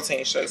using the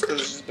protein shakes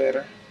because it's just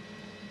better.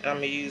 And I'm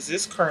gonna use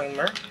this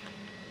creamer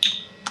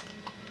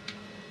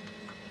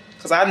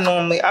because I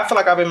feel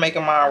like I've been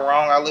making mine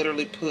wrong. I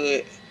literally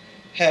put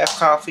half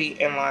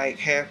coffee and like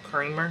half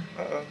creamer.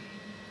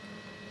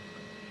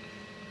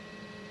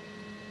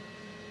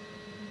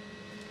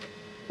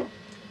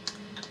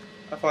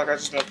 I feel like I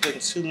just been putting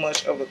too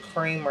much of the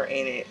creamer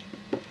in it.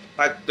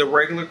 Like the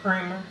regular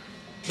creamer.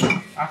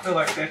 I feel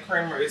like that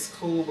creamer is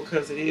cool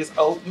because it is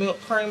oat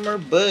milk creamer,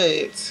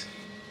 but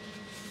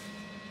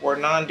or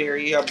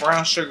non-dairy, yeah,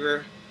 brown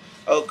sugar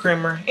oat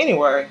creamer.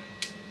 Anyway,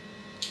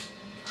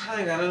 I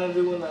ain't got nothing to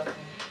do with nothing.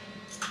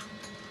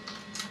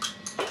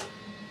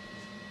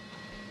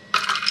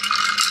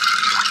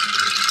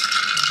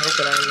 I hope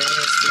it ain't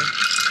nasty.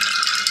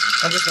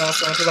 I just want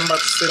some because I'm about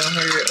to sit on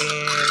here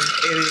and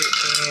edit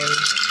and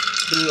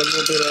do a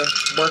little bit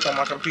of work on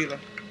my computer.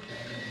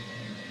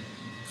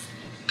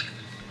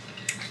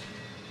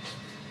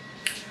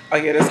 Oh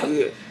yeah, that's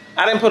good.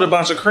 I didn't put a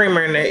bunch of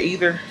creamer in there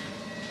either,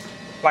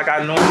 like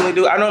I normally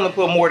do. I normally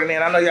put more than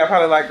that. I know y'all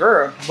probably like,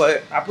 girl,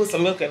 but I put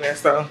some milk in there,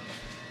 so.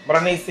 But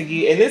I need to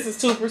get, and this is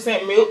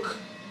 2% milk,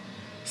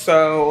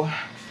 so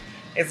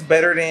it's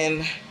better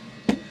than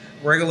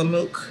regular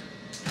milk.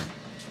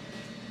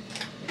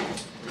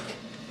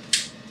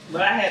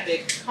 But I had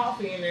that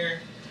coffee in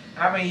there.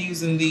 I've been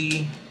using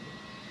the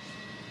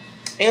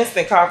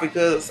instant coffee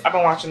because I've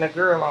been watching that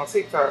girl on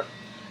TikTok.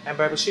 And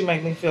baby, she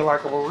make me feel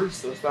like a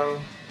barista. So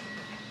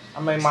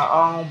I made my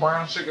own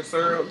brown sugar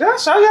syrup. Did I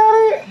show y'all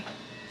that?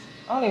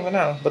 I don't even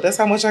know. But that's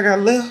how much I got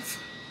left.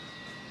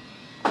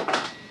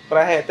 But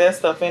I had that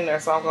stuff in there,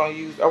 so I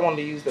wanted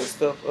to use that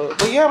stuff up.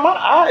 But yeah, my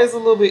eye is a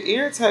little bit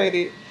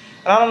irritated.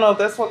 And I don't know if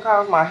that's what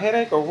caused my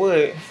headache or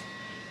what.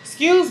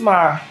 Excuse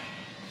my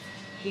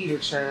heater,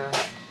 child.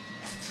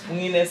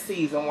 We in that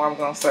season where I'm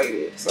gonna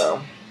say that.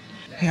 So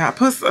yeah,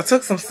 I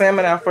took some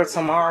salmon out for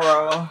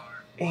tomorrow,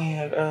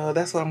 and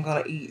that's what I'm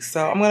gonna eat.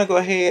 So I'm gonna go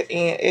ahead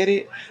and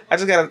edit. I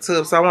just got a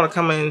tub, so I want to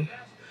come and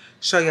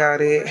show y'all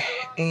that.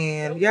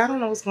 And yeah, I don't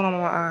know what's going on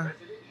with my eye,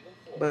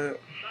 but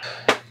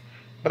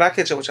I'll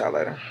catch up with y'all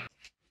later.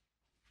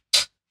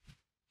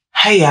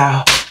 Hey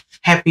y'all,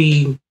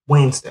 happy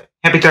Wednesday,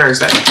 happy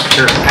Thursday,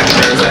 happy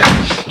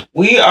Thursday.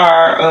 We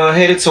are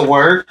headed to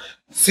work.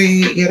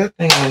 See, yeah, that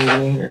thing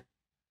in here.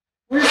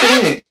 Where's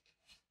it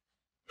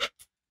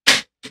at?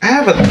 I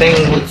have a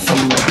thing with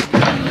some.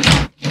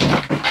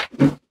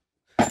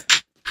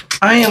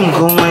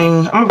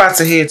 I'm about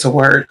to head to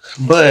work,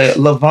 but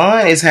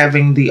Lavon is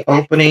having the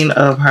opening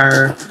of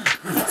her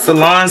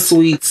Salon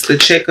Suites, the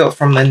checkup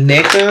from the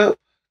neck up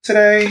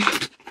today.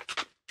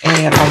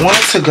 And I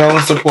wanted to go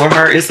and support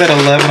her. It's at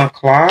 11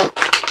 o'clock.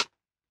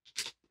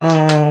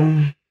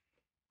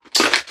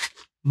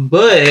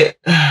 But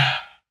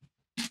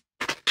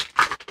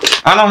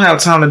I don't have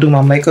time to do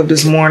my makeup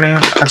this morning.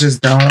 I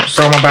just don't.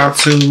 So I'm about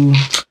to.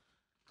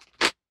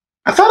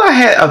 I thought I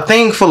had a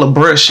thing full of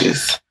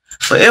brushes,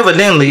 but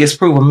evidently it's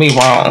proving me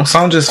wrong. So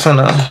I'm just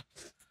gonna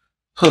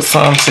put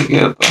some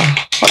together.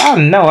 But I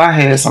know I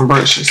had some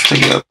brushes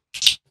together.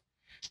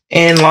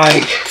 And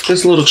like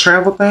this little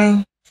travel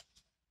thing.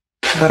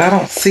 But I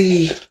don't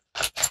see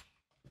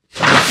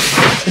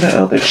the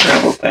other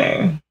travel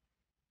thing.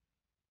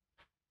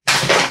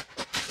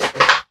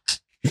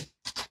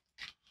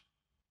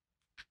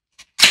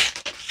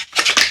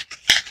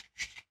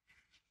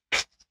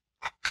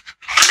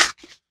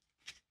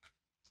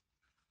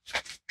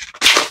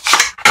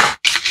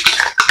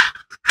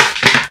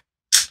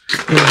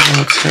 We're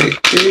gonna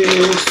take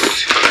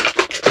this.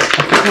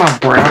 I think my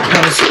brow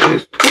pencil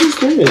is, what is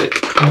that?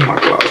 Oh, my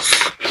gloss.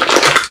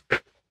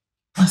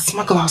 That's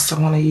my gloss I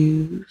want to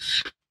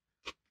use.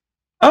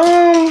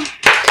 I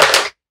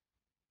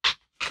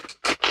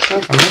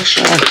can make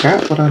sure I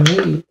got what I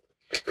need.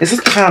 Is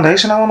this the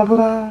foundation I want to put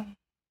on?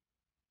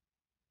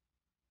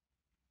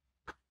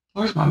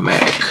 Where's my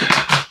MAC?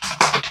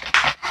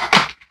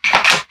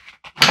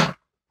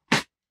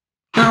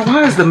 Now,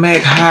 why is the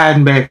MAC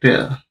hiding back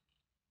there?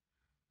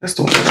 That's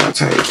the one that I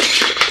take.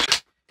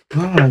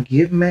 Do I want to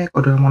give MAC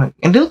or do I want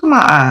to? And look at my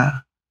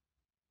eye.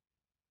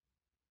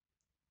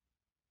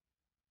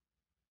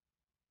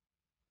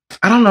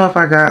 I don't know if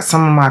I got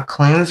some of my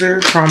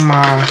cleanser from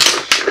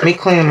me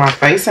cleaning my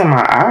face and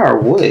my eye or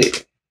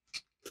what.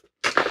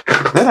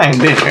 That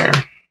ain't been there.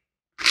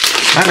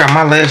 I got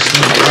my lashes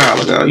in a while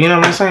ago. You know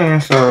what I'm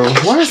saying? So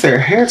why is there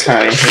hair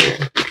tie in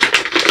here?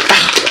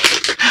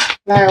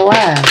 Like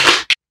why?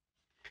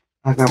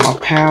 I got my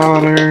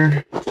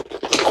powder.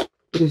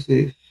 What is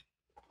this?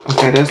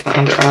 Okay, that's the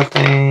under eye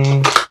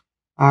thing.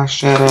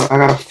 Eyeshadow. I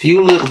got a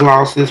few lip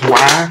glosses.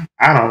 Why?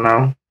 I don't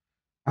know.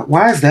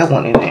 Why is that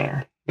one in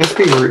there? Let's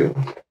be real.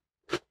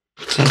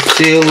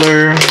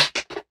 Concealer.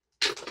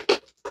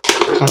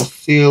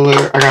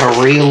 I got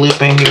a red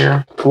lip in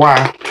here.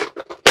 Why?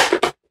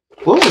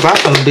 What was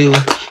I gonna do?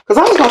 Because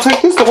I was gonna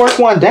take this to work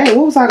one day.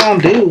 What was I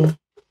gonna do?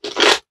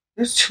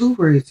 There's two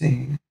reds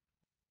in.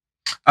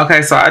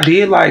 Okay, so I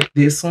did like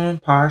this one,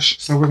 Posh.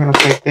 So we're gonna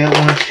take that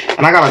one.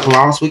 And I got a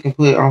gloss we can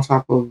put on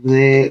top of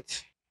that.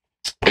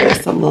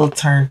 It's a little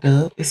turned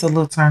up. It's a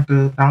little turned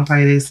up. Don't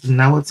pay this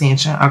no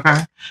attention,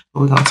 okay? But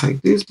we're gonna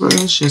take these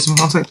brushes. We're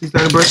gonna take these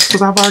other brushes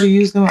because I've already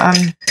used them.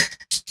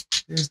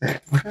 There's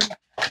that, okay?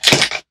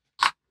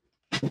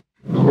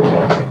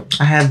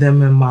 I have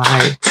them in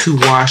my to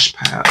wash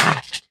pile.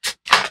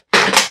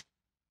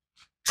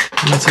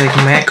 I'm gonna take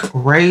MAC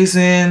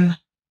Raisin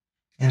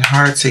and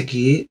Hard to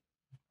Get.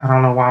 I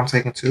don't know why I'm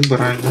taking two, but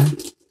I am.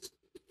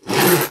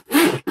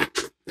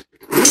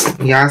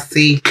 Y'all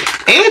see,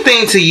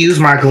 anything to use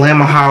my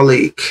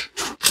Glamaholic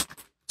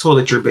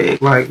toiletry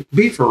bag. Like,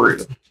 be for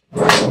real.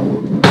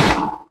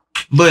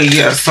 But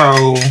yeah,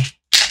 so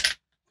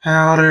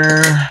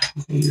powder.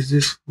 We can use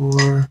this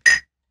for.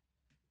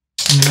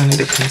 And then I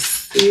need a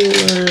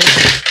concealer,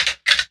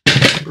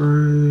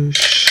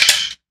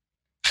 brush,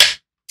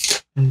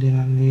 and then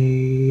I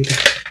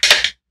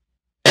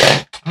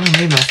don't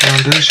need my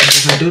foundation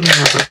because I do need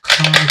like a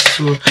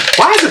contour.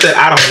 Why is it that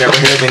I don't never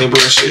have any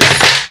brushes?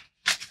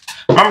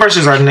 My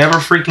brushes are never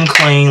freaking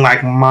clean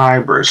like my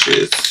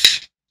brushes.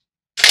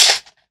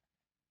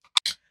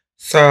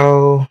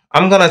 So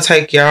I'm gonna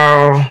take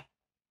y'all.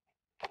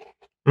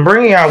 I'm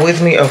bringing y'all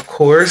with me, of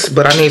course,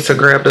 but I need to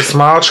grab the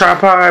small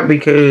tripod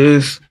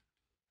because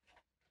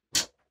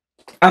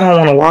I don't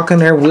want to walk in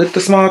there with the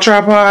small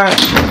tripod.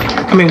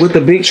 I mean, with the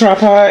big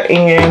tripod.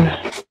 And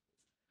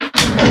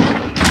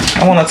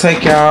I want to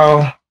take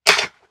y'all.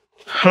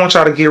 I want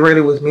y'all to get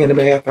ready with me in the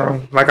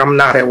bathroom. Like I'm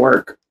not at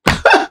work.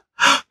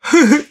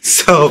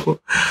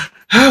 So,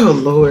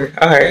 oh Lord.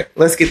 All right,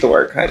 let's get to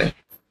work, honey.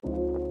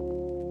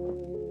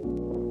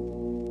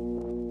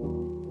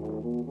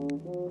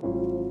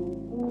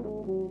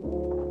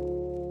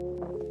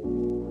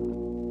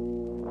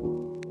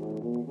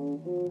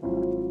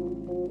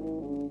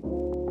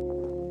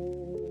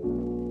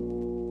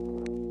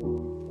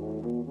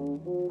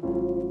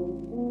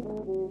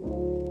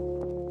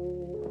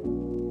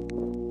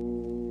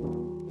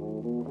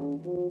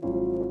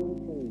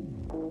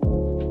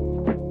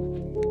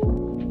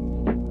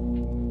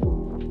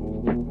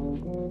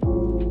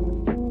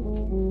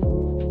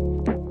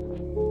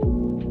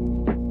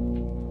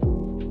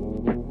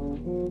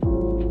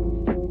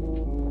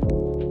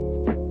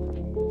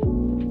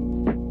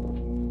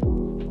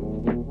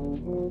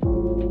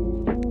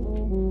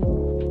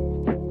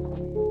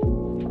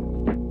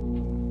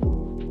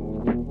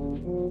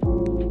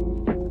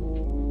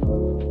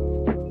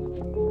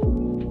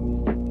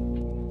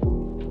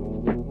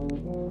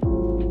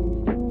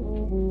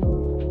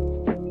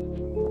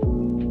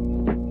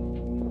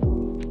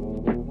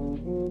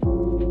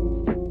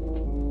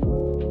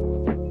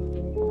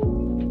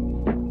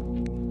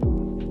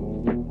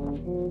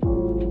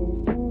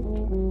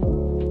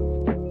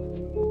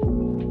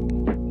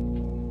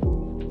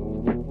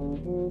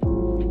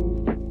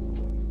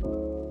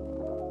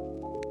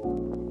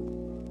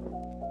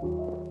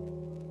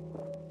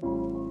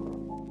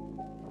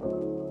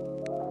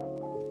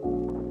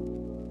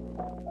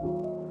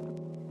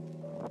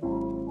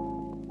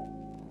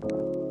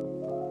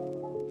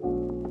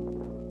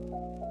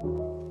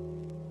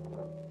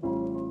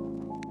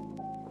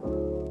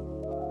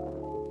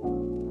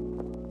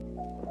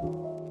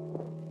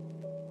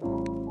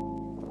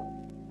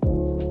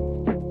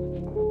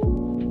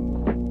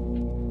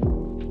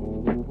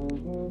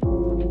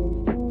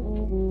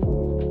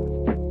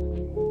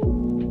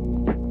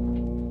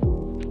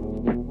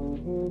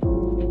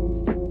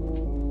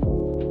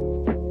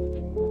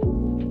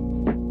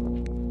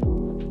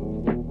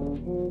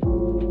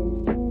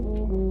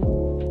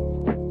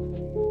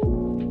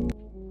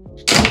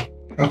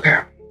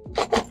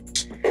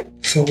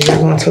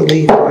 to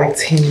leave for like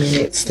 10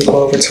 minutes to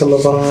go over to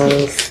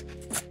Lavon's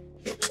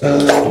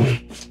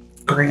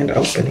grand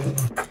opening.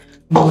 I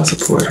want to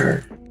support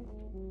her.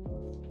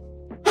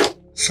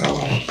 So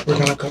we're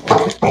gonna go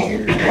over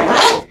there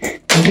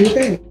and do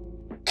that.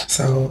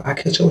 So I'll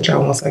catch up with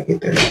y'all once I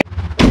get there.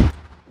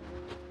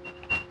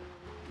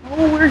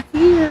 Oh, we're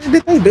here.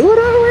 Did they do it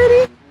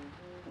already?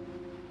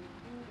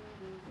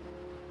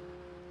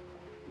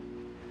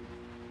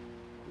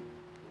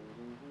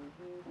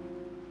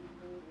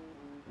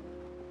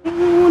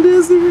 Oh,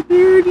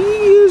 there it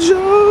is,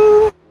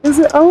 y'all. Is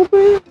it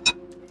open?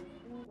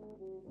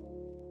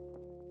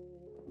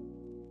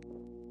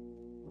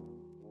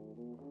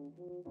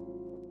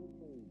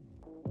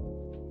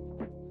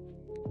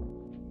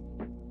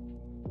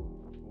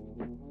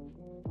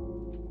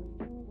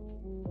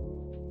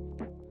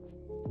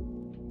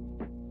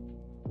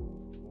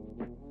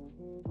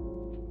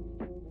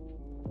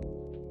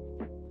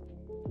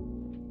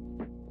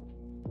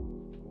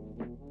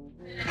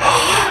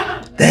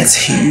 That's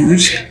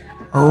huge.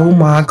 Oh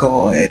my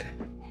God.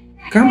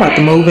 I'm about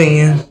to move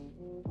in.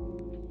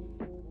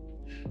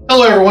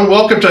 Hello everyone,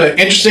 welcome to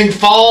Interesting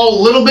Fall,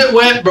 a little bit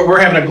wet, but we're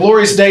having a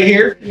glorious day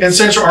here in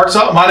Central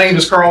Arkansas. My name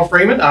is Carl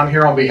Freeman. I'm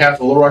here on behalf of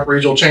the Little Rock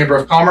Regional Chamber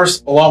of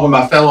Commerce, along with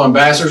my fellow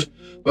ambassadors.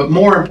 But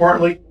more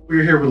importantly,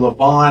 we're here with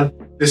Lavon.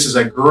 This is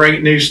a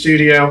great new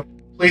studio.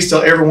 Please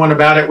tell everyone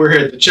about it. We're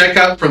here at the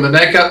Checkup from the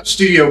Neck Up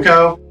Studio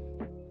Co.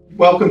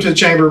 Welcome to the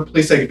Chamber.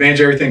 Please take advantage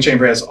of everything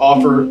Chamber has to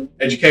offer.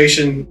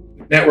 Education,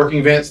 networking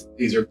events.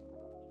 These are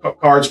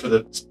cards for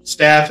the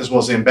staff as well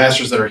as the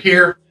ambassadors that are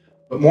here.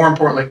 But more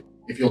importantly,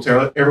 if you'll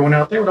tell everyone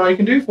out there what all you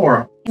can do for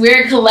them.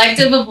 We're a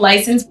collective of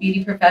licensed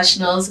beauty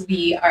professionals.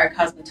 We are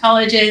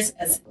cosmetologists,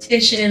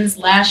 estheticians,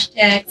 lash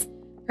techs,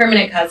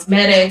 permanent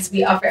cosmetics.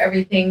 We offer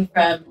everything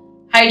from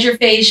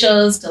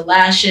hydrofacials to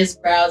lashes,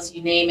 brows,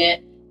 you name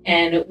it.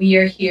 And we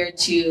are here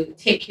to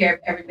take care of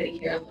everybody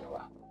here in Little Rock.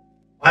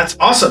 That's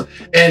awesome.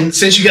 And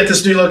since you got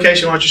this new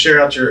location, why don't you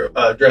share out your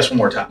address one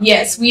more time?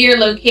 Yes, we are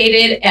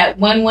located at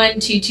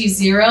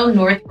 11220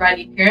 North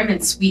Rodney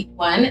Pyramid, Suite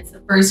 1. It's the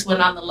first one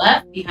on the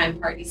left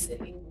behind Party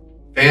City.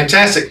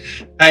 Fantastic.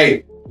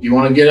 Hey, you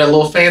want to get a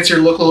little fancier,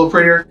 look a little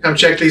prettier? Come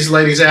check these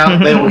ladies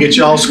out. They will get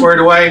you all squared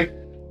away.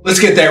 Let's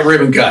get that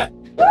ribbon cut.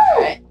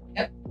 All right.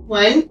 Yep.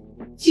 1,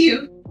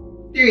 2,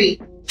 3.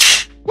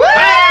 Woo!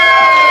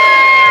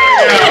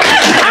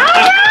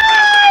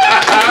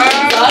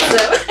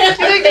 Awesome.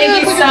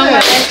 Thank you so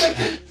much.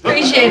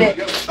 Appreciate it.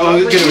 Oh,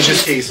 good. It was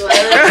just keys.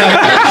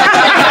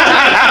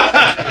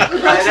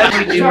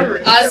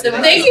 Awesome.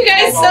 Thank you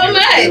guys so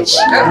much.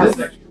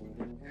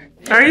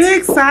 Are you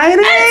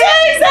excited? I'm so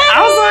excited.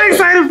 I'm so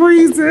excited for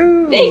you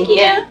too. Thank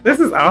you. This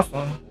is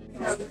awesome.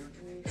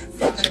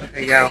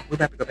 Okay, y'all, we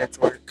about to go back to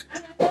work.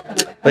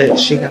 But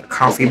she got a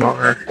coffee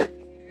bar.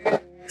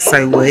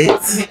 Say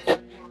what?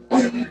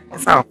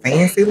 It's all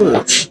fancy,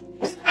 look.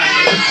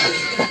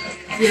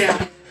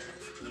 Yeah.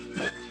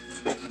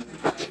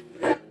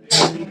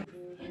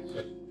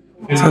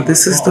 So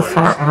this is the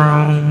front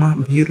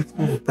room.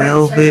 Beautiful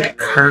velvet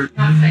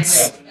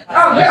curtains.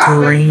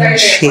 Green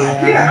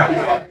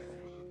chair.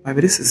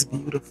 Baby, this is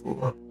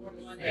beautiful.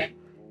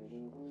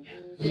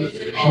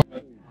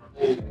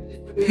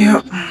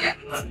 Yep.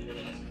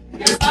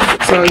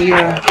 So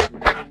yeah,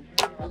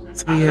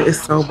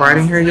 it's so bright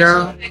in here,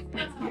 y'all.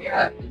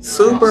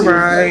 Super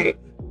bright.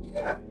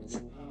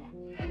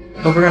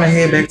 But we're gonna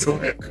head back to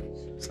work.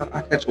 So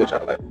I'll catch you with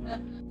y'all later.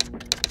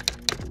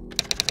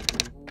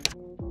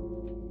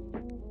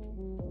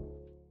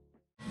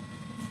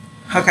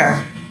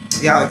 Okay,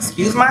 y'all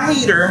excuse my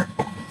heater,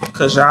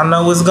 cause y'all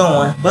know what's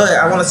going. But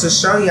I wanted to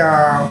show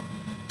y'all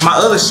my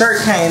other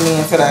shirt came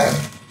in today.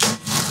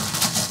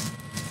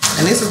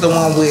 And this is the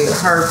one with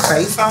her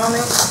face on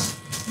it.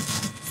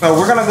 So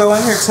we're gonna go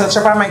in here, touch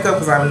up our makeup,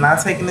 because I'm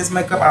not taking this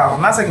makeup out.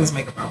 I'm not taking this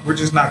makeup out. We're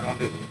just not gonna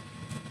do it.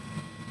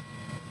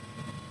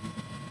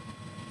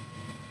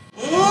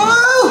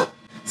 Woo!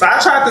 So I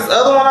tried this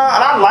other one on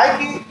and I like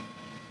it.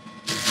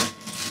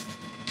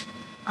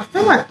 I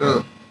feel like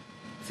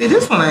see,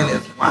 this one ain't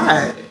as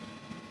wide.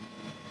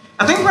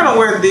 I think we're gonna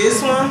wear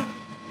this one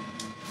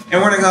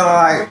and we're gonna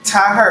like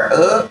tie her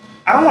up.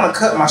 I don't wanna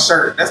cut my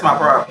shirt, that's my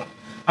problem.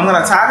 I'm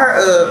gonna tie her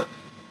up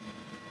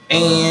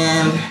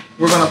and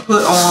we're gonna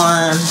put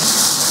on,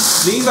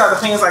 these are the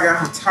pants I got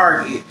from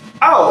Target.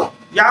 Oh,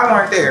 y'all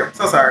weren't there,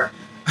 so sorry.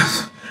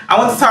 I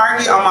went to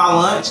Target on my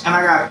lunch and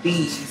I got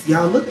these.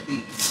 Y'all look at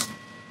these.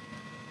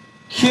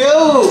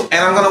 Cute.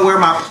 And I'm gonna wear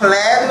my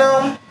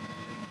platinum,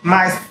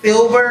 my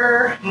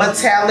silver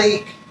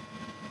metallic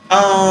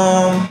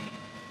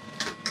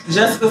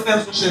Jessica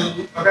Simpson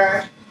shoes,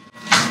 okay?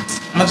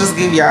 I'm gonna just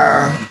give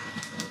y'all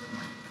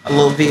a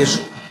little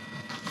visual.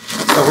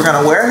 So we're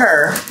gonna wear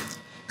her,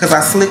 because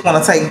I slick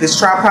wanna take this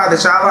tripod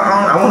that y'all are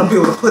on. I wanna be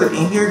able to put it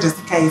in here just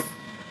in case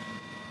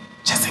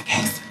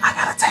I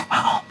gotta take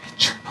my own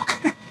picture,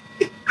 okay?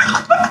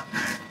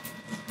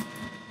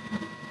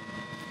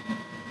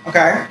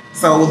 Okay,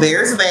 so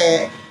there's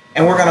that.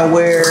 And we're gonna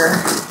wear,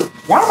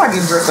 why am I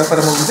getting dressed up for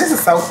the movie? This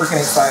is so freaking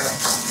exciting.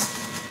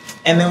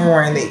 And then we're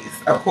wearing these,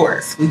 of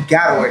course. We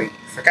gotta wear these.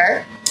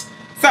 okay?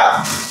 So,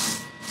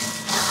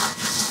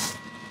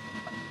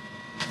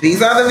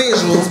 these are the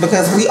visuals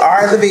because we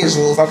are the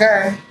visuals,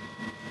 okay?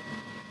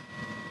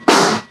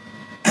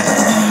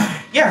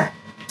 Yeah.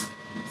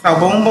 So,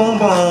 boom, boom,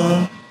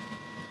 boom.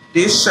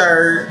 This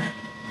shirt,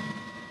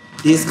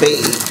 this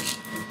bag.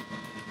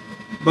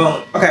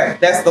 Boom. Okay,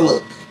 that's the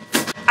look.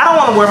 I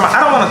don't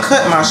want to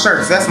cut my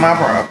shirts. That's my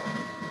problem.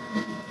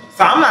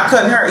 So I'm not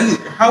cutting her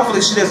either.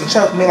 Hopefully she doesn't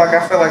choke me like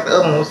I feel like the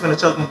other one was gonna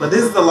choke me. But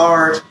this is a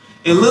large.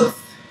 It looks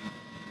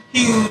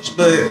huge,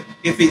 but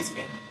it fits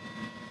me.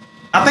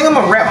 I think I'm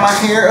gonna wrap my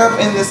hair up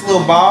in this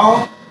little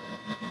ball.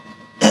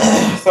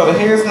 So the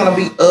hair is gonna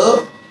be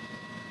up.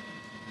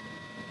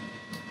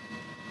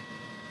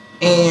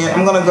 And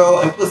I'm gonna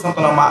go and put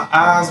something on my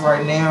eyes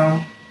right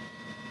now.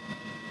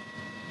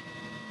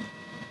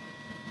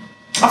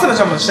 I'm gonna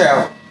jump in the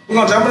shower. We're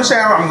gonna jump in the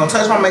shower. I'm gonna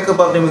touch my makeup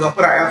up, then we're gonna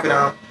put our outfit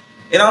on.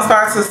 It don't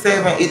start till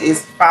 7. It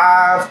is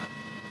 5.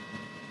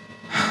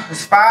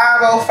 It's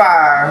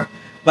 5:05.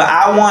 But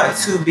I want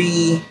to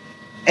be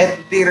at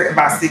the theater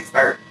by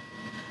 6:30.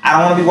 I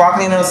don't want to be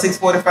walking in until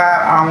 6:45.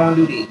 I don't want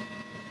to do that.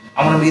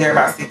 I want to be there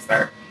by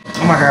 6:30.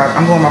 Oh my God,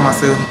 I'm going by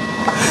myself.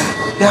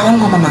 Y'all, I'm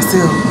going by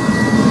myself.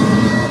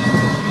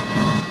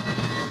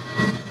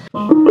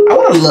 I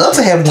would have loved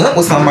to have went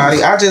with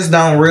somebody. I just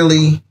don't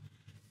really.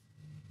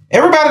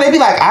 Everybody, they be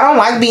like, I don't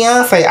like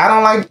Beyonce. I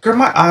don't like. Girl,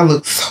 my eye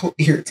looks so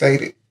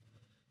irritated.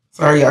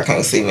 Sorry, y'all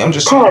can't see me. I'm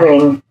just trying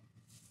to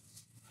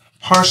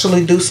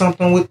partially do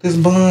something with this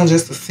bun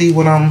just to see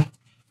what I'm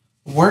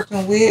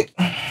working with.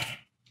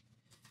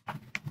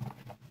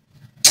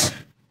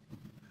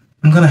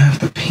 I'm gonna have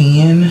to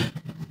pin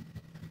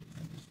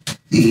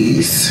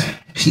these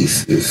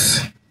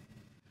pieces.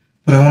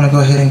 But I want to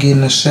go ahead and get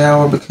in the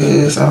shower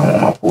because I don't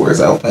want my pores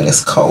open.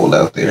 It's cold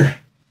out there.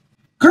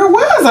 Girl,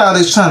 why is all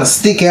this trying to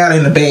stick out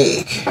in the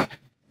bag?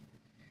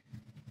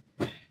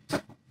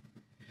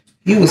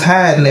 You was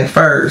hiding at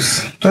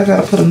first. Do I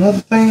gotta put another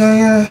thing on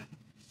y'all?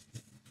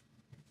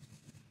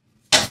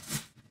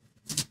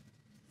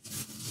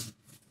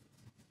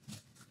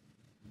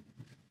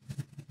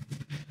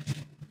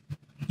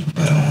 But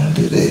I don't want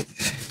to do that.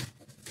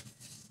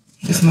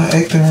 It's not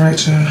acting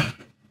right, y'all.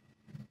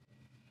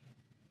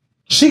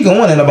 She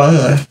going in a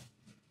bun.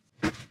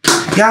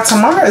 Y'all,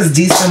 tomorrow is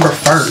December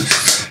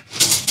 1st.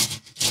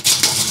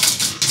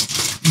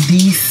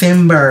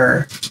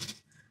 December.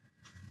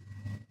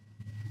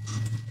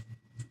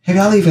 Have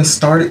y'all even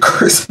started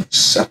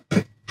Christmas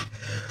shopping?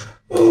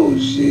 Oh,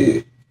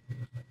 shit.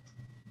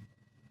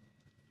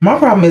 My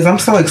problem is I'm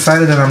so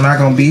excited that I'm not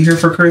going to be here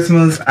for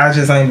Christmas. I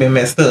just ain't been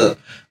messed up.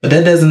 But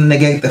that doesn't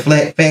negate the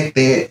fact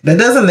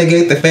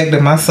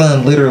that my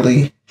son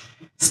literally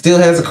still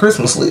has a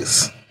Christmas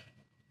list.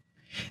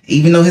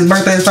 Even though his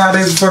birthday is 5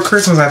 days before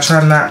Christmas, I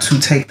try not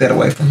to take that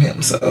away from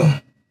him. So,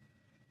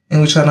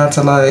 and we try not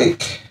to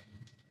like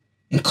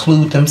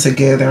include them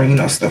together and, you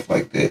know, stuff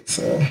like that.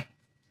 So,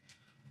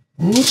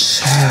 ooh,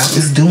 child,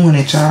 it's doing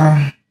it,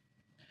 y'all.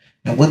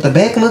 Now, what the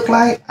back look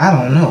like, I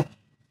don't know.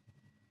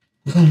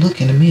 We're gonna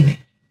look in a minute.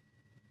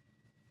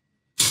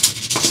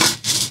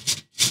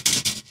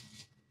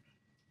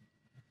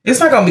 It's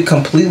not gonna be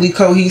completely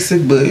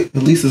cohesive, but at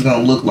least it's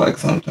gonna look like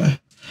something.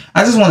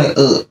 I just want it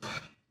up.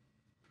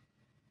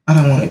 I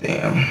don't want it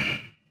down.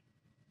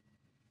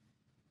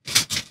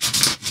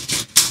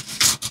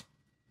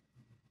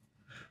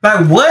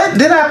 Like, what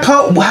did I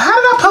poke? How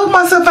did I poke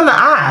myself in the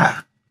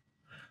eye?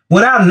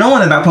 Without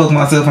knowing that I poked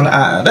myself in the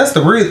eye. That's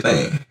the real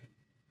thing.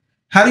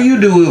 How do you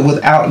do it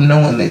without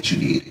knowing that you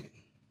did it?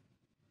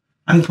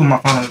 I need to put my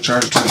phone on the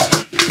charger too.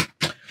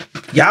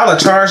 Y'all are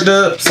charged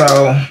up,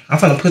 so I'm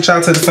gonna put y'all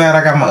to the side.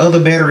 I got my other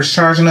batteries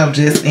charging up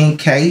just in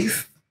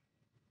case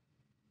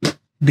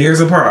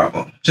there's a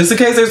problem. Just in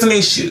case there's an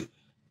issue.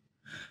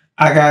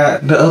 I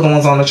got the other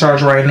ones on the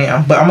charger right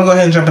now. But I'm gonna go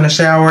ahead and jump in the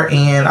shower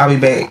and I'll be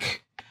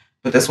back.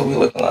 But that's what we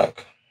looking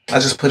like. I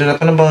just put it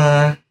up in a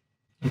bun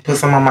and put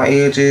some on my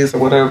edges or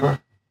whatever.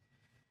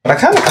 But I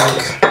kind of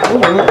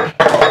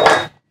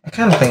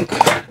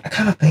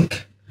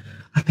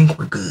think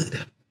we're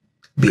good.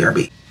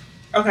 BRB.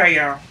 Okay,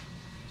 y'all.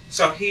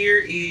 So here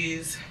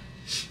is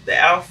the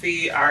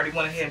outfit. I already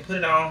went ahead and put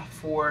it on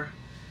for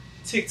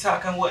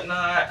TikTok and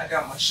whatnot. I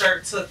got my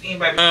shirt tucked in,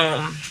 baby.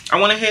 I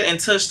went ahead and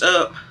touched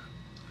up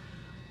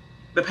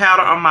the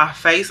powder on my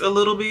face a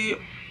little bit.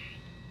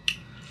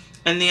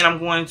 And then I'm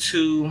gonna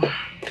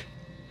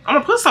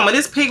put some of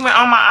this pigment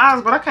on my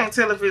eyes, but I can't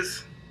tell if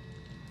it's,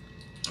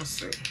 let's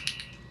see.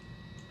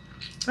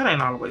 That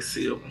ain't all the way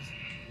silver.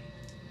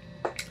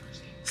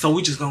 So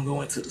we just gonna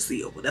go into the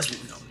silver. That's what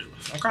we're gonna do,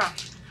 okay?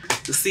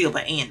 The silver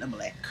and the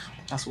black.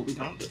 That's what we're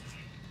gonna do.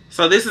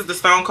 So this is the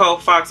Stone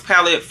Cold Fox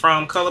palette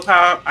from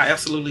ColourPop. I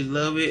absolutely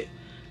love it.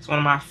 It's one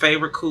of my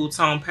favorite cool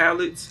tone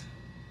palettes.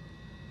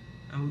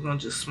 And we're gonna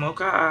just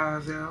smoke our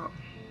eyes out.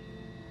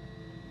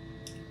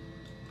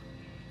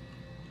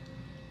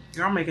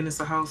 Y'all making this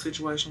a whole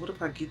situation. What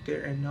if I get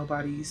there and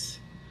nobody's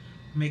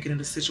making it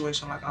a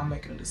situation like I'm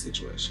making it a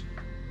situation?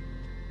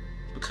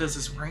 Because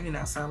it's raining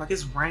outside. Like,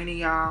 it's raining,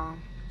 y'all.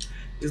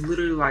 It's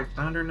literally like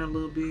thundering a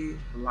little bit,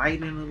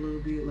 lightning a little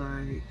bit.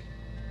 Like,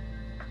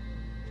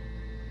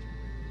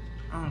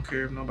 I don't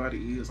care if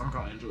nobody is. I'm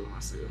gonna enjoy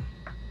myself.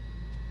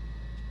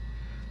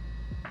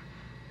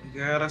 You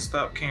gotta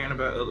stop caring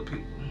about other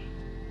people.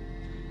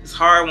 It's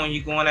hard when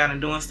you're going out and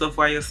doing stuff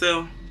by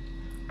yourself,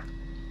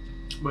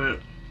 but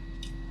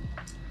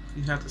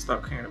you have to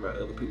stop caring about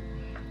other people.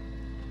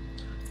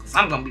 Cause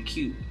I'm gonna be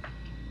cute.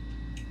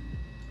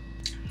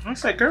 I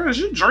say, girl, is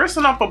you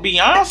dressing up a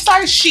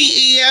Beyonce?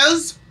 She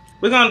is.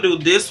 We're gonna do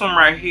this one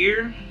right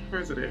here.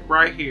 Where's it at?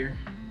 Right here.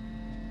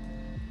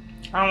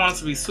 I don't want it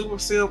to be super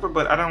silver,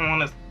 but I don't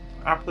want it.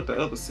 I'll put the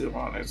other silver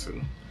on there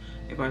too,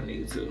 if I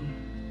need to.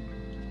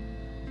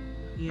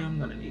 Yeah, I'm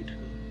gonna need to.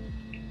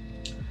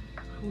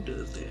 Who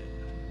does that?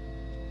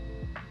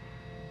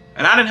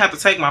 And I didn't have to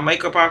take my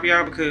makeup off,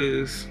 y'all,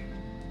 because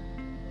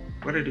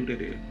what they do to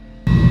that?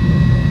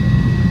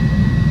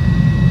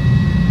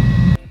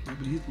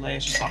 These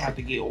lashes gonna have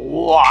to get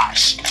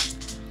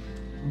washed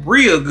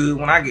real good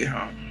when I get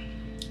home.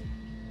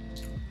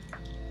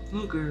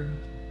 Look, girl.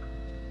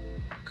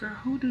 Girl,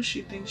 who does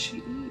she think she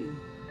is?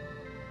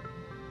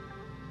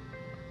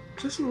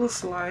 Just a little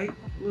slight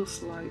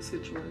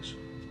situation.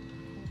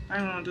 I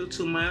don't want to do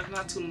too much,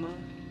 not too much.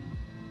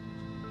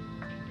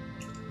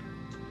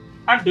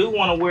 I do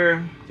want to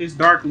wear this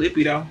dark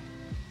lippy though.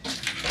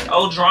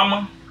 Old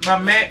Drama by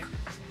MAC.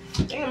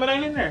 Damn, it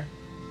ain't in there.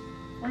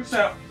 Where's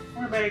that?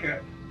 Where the bag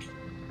at?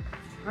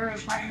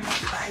 Where's my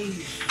bag?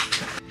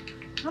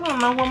 I don't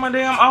know where my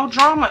damn Old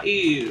Drama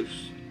is.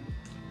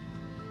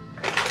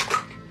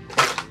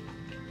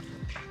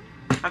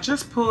 I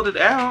just pulled it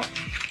out.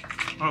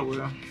 Oh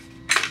well.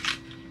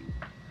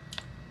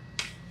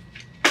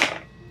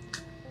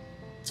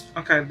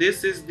 Okay,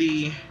 this is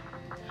the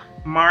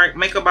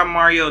Makeup by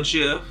Mario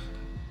Jeff.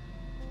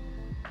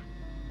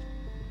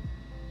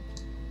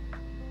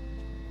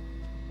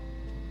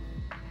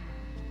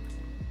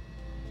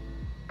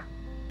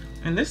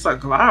 And this is a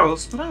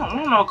gloss, but I don't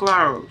want no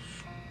gloss.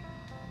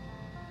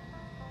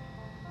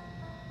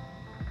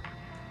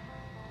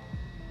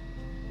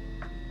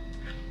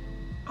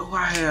 Oh,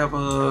 I have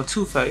a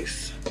Too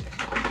Faced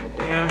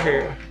down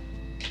here.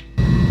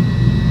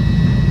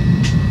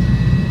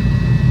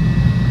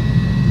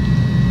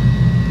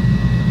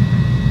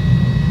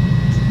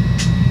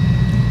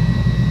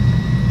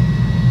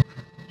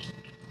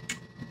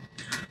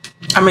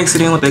 I mix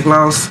it in with the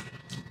gloss.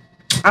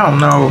 I don't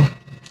know.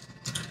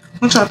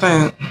 What y'all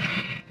think?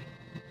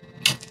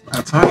 By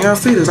the time y'all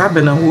see this, I've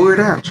been wore it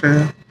out,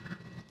 child.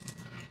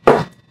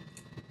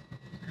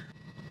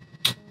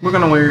 We're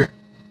gonna wear it.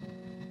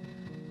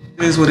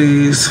 It is what it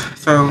is.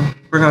 So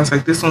we're gonna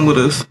take this one with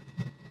us.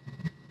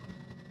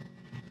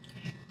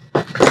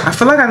 I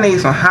feel like I need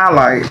some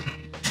highlight,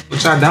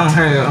 which I don't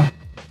have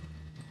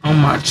on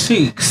my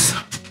cheeks.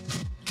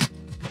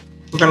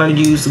 We're gonna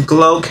use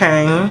Glow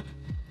Cane.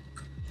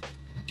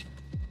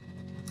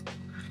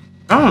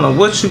 I don't know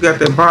what you got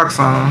that box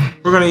on.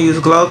 We're gonna use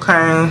Glow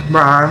Cane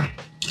by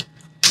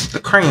the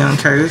crayon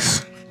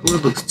case. Ooh,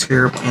 it looks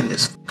terrible in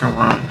this fucking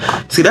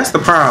room. See, that's the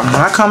problem.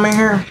 When I come in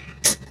here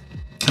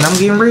and I'm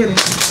getting ready,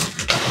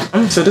 I'm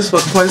gonna set this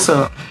fucking place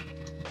up.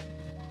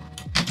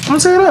 I'm gonna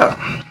set it up.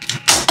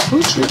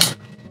 Oh shit.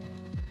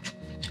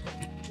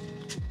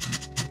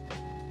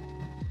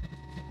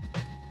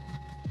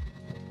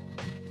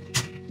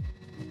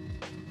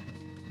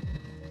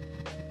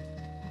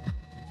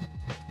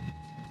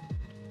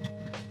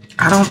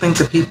 I don't think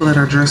the people that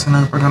are dressing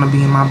up are gonna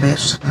be in my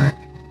batch tonight.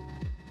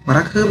 But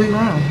I could be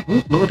wrong.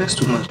 Ooh, Lord, that's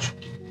too much.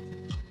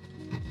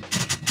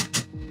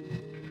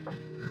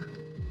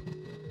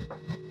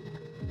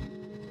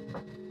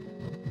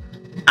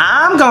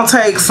 I'm gonna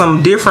take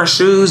some different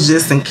shoes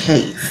just in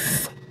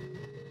case.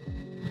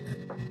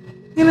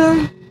 You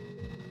know?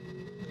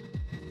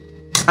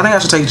 I think I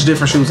should take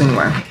different shoes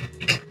anyway.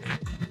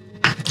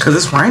 Cause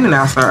it's raining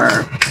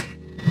outside.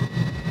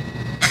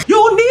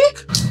 Yo,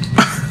 Nick!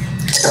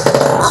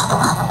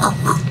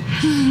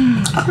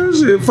 That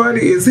shit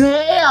funny as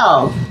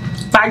hell.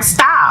 Like,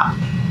 stop.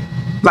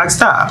 Like,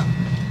 stop.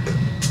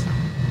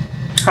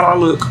 How do I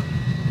look?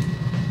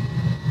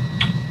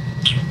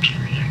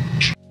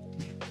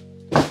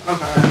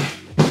 Okay.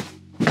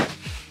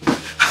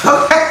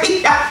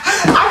 Okay,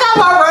 I got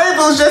my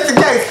rainbows just in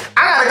case. I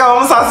gotta go.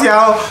 I'm sorry,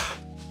 y'all.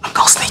 I'm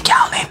gonna sneak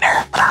y'all in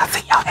there, but I'll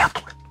see y'all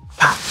afterwards.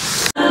 Bye.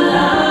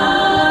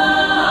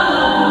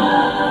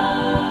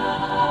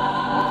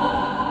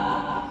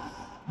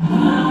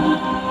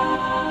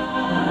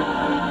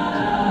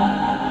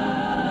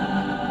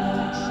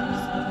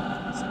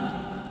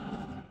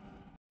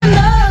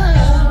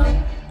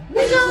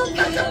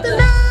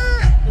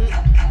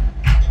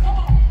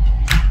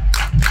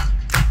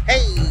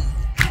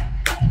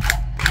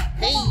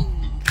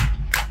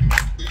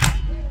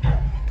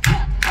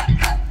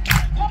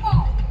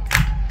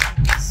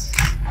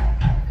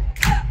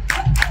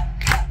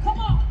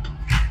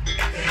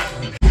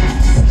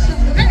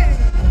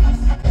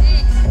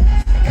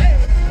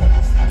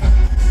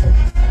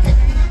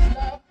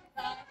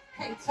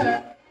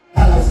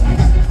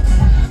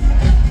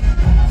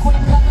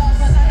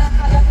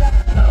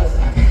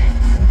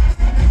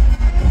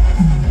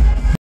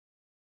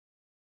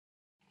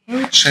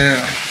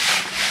 chill.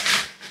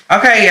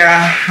 Okay,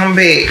 y'all, I'm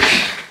back.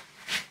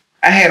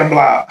 I had a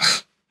ball,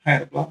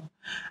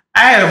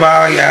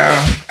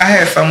 y'all. I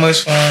had so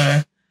much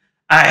fun.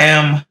 I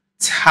am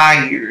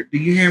tired. Do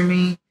you hear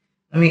me?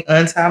 Let me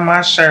untie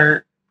my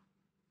shirt.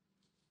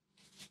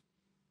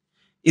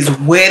 It's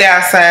wet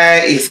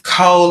outside. It's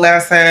cold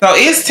outside. So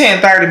it's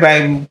 10:30,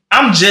 baby.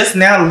 I'm just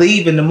now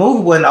leaving. The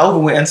movie wasn't over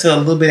with until a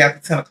little bit after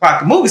 10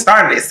 o'clock. The movie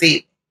started at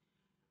 6.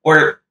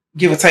 Or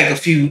give or take a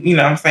few, you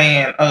know what I'm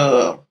saying,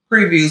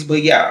 previews.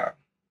 But yeah,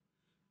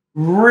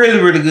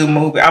 really, really good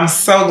movie. I'm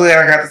so glad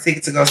I got the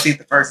ticket to go see it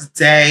the first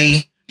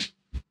day.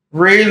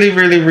 Really,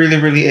 really, really,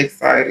 really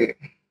excited.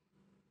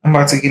 I'm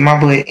about to get my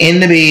butt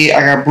in the bed.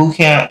 I got boot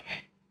camp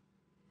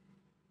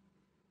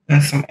in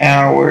some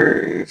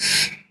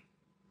hours.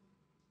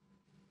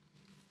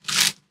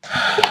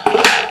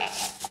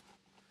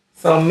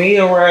 So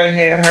Mia Ray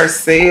had her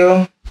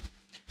sale.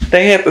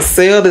 They had the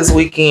sale this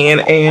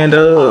weekend, and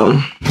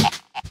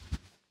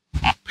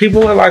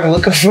people were like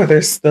looking for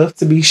their stuff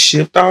to be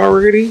shipped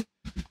already.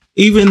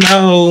 Even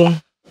though,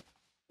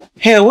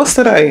 hell, what's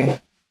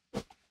today?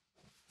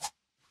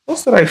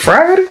 What's today?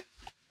 Friday?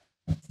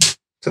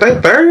 Today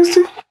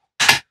Thursday?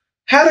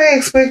 How they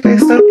expect their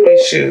stuff to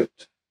be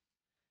shipped?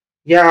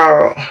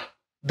 Y'all,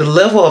 the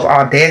level of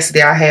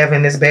audacity I have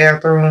in this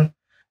bathroom,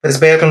 for this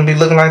bathroom to be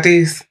looking like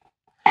this,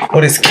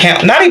 or this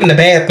count, not even the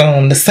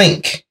bathroom, the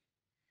sink.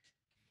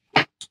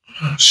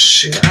 Oh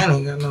shit, I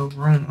ain't got no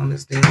room on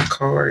this damn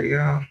car,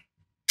 y'all.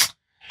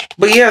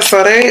 But yeah,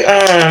 so they,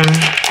 I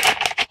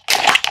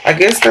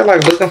guess they're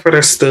like looking for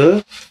their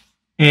stuff,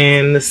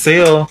 and the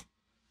sale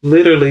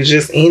literally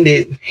just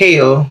ended.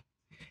 Hell,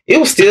 it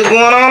was still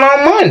going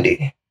on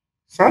Monday.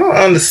 So I don't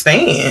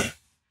understand.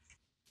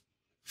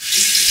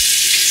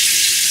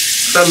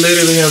 I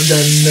literally have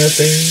done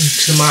nothing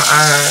to my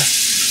eye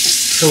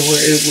to where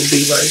it would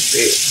be like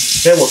that.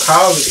 That would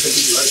cause it to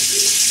be like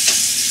that.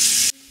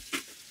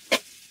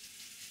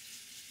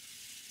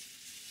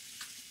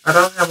 I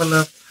don't have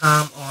enough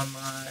time on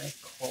my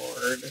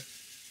card.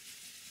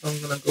 So I'm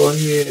going to go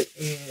ahead and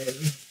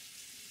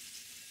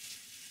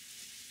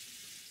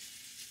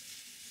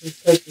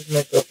just take this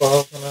makeup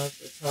off, and I'll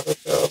just have a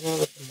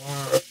shower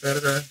tomorrow or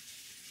Saturday.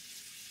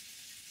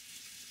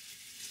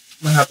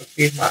 I'm going to have to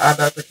see if my eye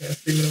doctor can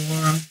see me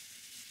tomorrow.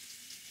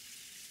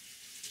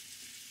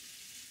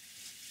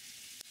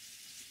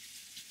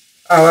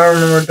 All I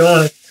remember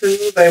doing is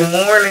Tuesday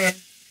morning,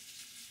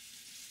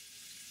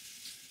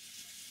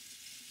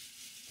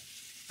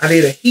 I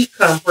did a heat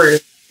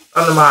compress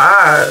under my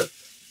eyes.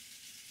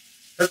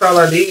 That's all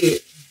I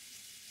did.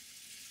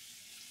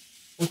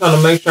 I'm trying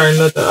to make sure ain't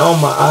nothing on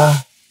my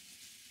eye.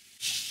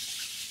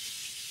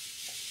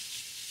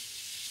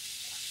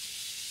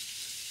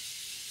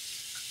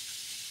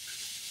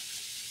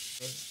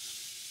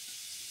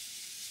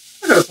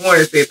 I could have sworn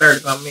it said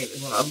 30-something minutes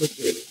when I looked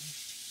at it.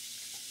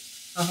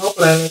 I hope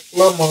it ain't in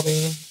slow-mo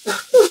then.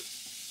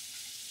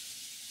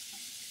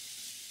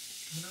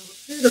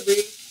 It appear to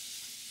be.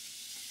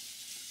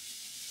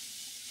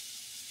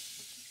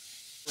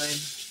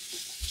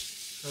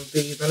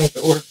 These, I need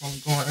to order some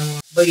going on.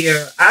 But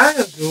yeah, I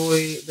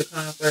enjoyed the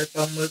concert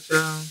so much,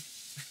 y'all.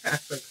 I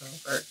said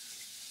concert.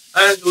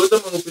 I enjoyed the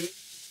movie.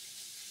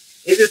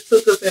 It just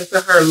took us into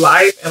her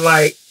life and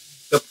like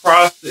the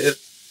process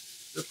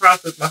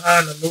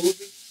behind the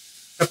movie,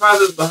 the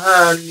process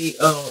behind the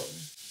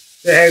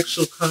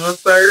actual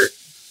concert.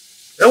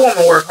 That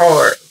woman worked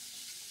hard.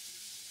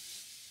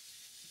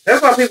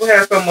 That's why people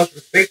have so much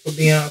respect for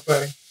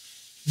Beyonce.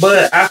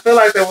 But I feel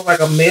like there was like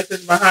a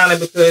message behind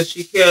it, because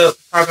she kept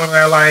talking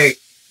about like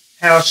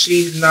how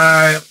she's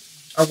not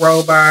a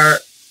robot,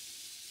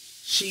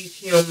 she's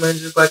human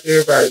just like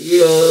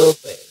everybody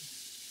else, and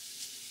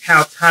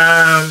how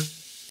time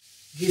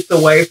gets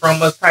away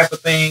from us type of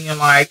thing. And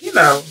like, you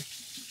know,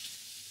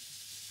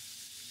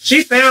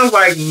 she sounds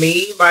like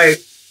me.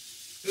 Like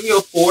in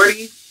your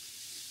 40s,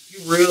 you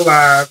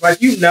realize,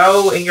 like, you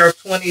know, in your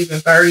 20s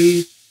and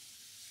 30s,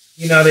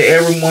 you know, that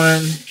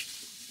everyone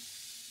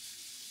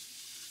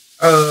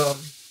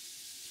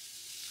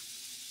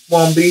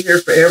won't be here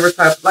forever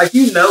type. Like,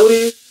 you know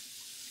this,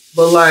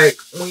 but like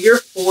when you're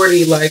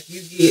 40, like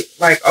you get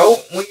like,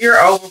 oh, when you're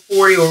over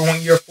 40 or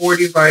when you're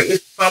 40s, like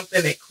it's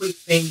something that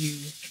clicks in you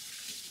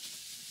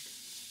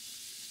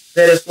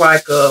that it's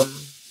like a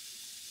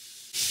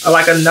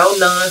no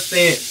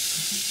nonsense,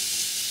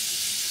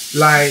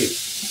 like,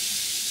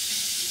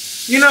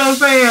 you know what I'm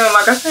saying?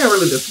 Like, I can't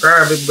really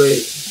describe it, but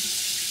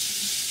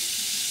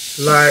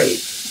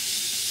like,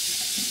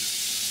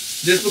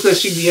 just because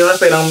she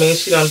Beyonce don't mean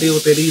she don't deal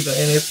with it either.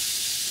 And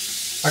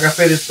it's, like I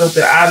said, it's stuff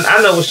that I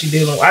know what she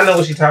dealing with. I know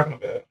what she's talking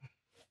about.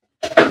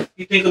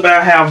 You think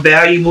about how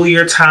valuable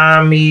your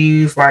time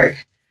is,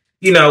 like,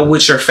 you know,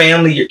 with your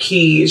family, your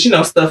kids, you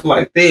know, stuff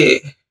like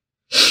that.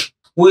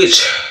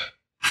 Which,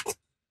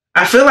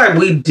 I feel like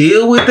we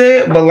deal with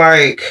it, but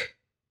like,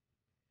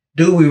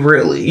 do we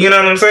really? You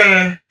know what I'm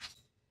saying?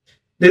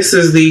 This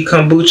is the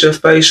kombucha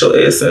facial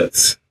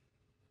essence.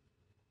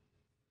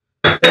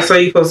 That's how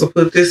you're supposed to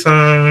put this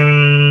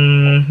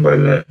on. Wait a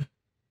minute.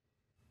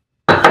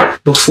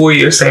 before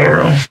your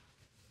serum.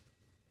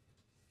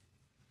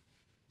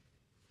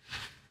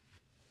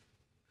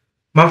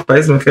 My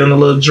face been feeling a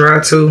little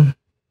dry too.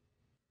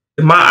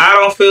 If my eye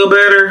don't feel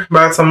better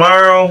by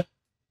tomorrow,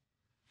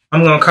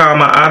 I'm gonna call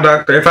my eye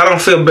doctor. If I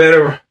don't feel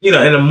better, you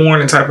know, in the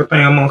morning type of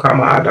thing, I'm gonna call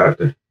my eye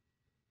doctor.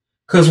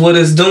 Cause what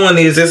it's doing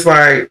is it's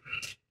like,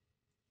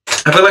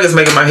 I feel like it's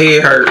making my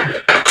head hurt.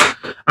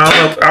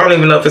 I don't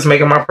even know if it's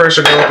making my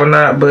pressure go up or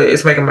not, but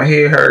it's making my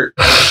head hurt.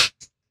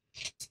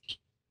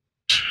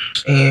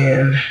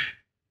 And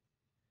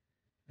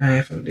I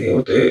have to deal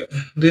with it.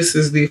 This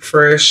is the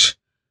Fresh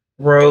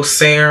Rose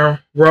Serum.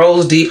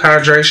 Rose Deep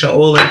Hydration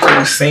Oil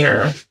Infused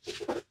Serum.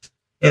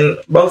 And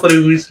both of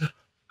these,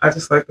 I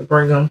just like to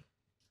bring them,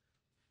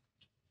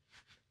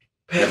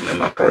 pat them in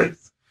my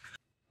face.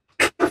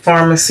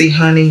 Pharmacy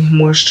Honey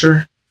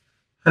Moisture.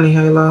 Honey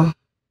Halo.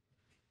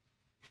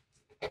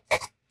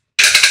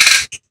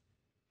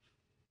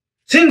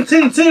 10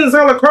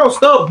 all across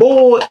the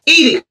board.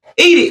 Eat it.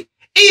 Eat it.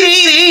 Eat it.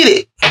 Eat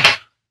it.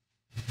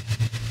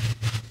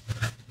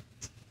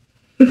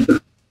 Eat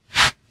it.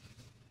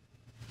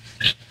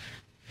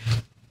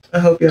 I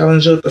hope y'all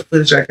enjoyed the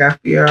footage I got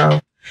for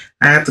y'all.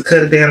 I have to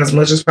cut it down as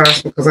much as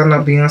possible because I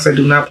know Beyonce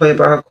do not play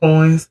by her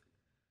coins.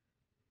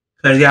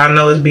 Because y'all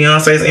know it's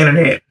Beyonce's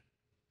internet.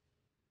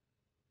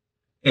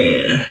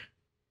 And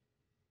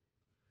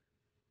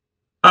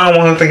I don't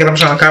want her thinking I'm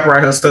trying to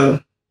copyright her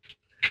stuff.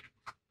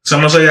 So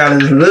I'm going to show y'all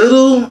as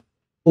little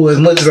or as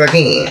much as I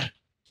can.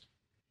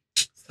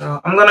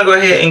 So I'm going to go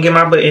ahead and get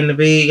my butt in the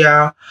bed,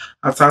 y'all.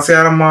 I'll talk to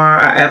y'all tomorrow.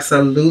 I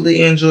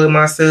absolutely enjoyed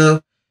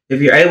myself.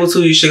 If you're able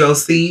to, you should go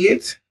see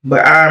it.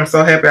 But I'm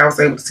so happy I was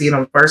able to see it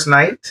on the first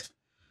night.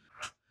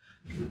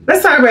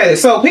 Let's talk about it.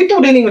 So people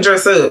didn't even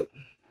dress up.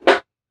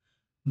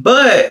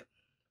 But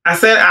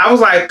I was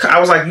like,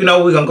 you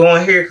know, we're going to go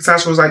in here. Because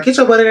Tasha was like, get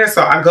your butt in there.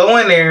 So I go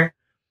in there.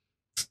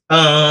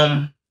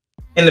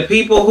 And the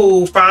people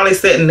who finally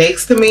sat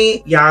next to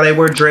me, y'all, they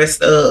were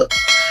dressed up.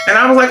 And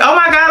I was like, oh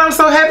my God, I'm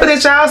so happy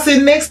that y'all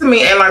sitting next to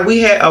me. And like, we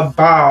had a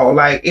ball.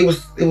 Like, it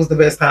was the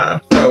best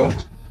time. So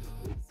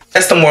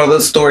that's the moral of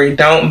the story.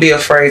 Don't be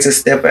afraid to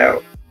step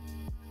out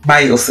by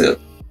yourself.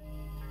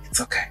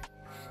 It's okay.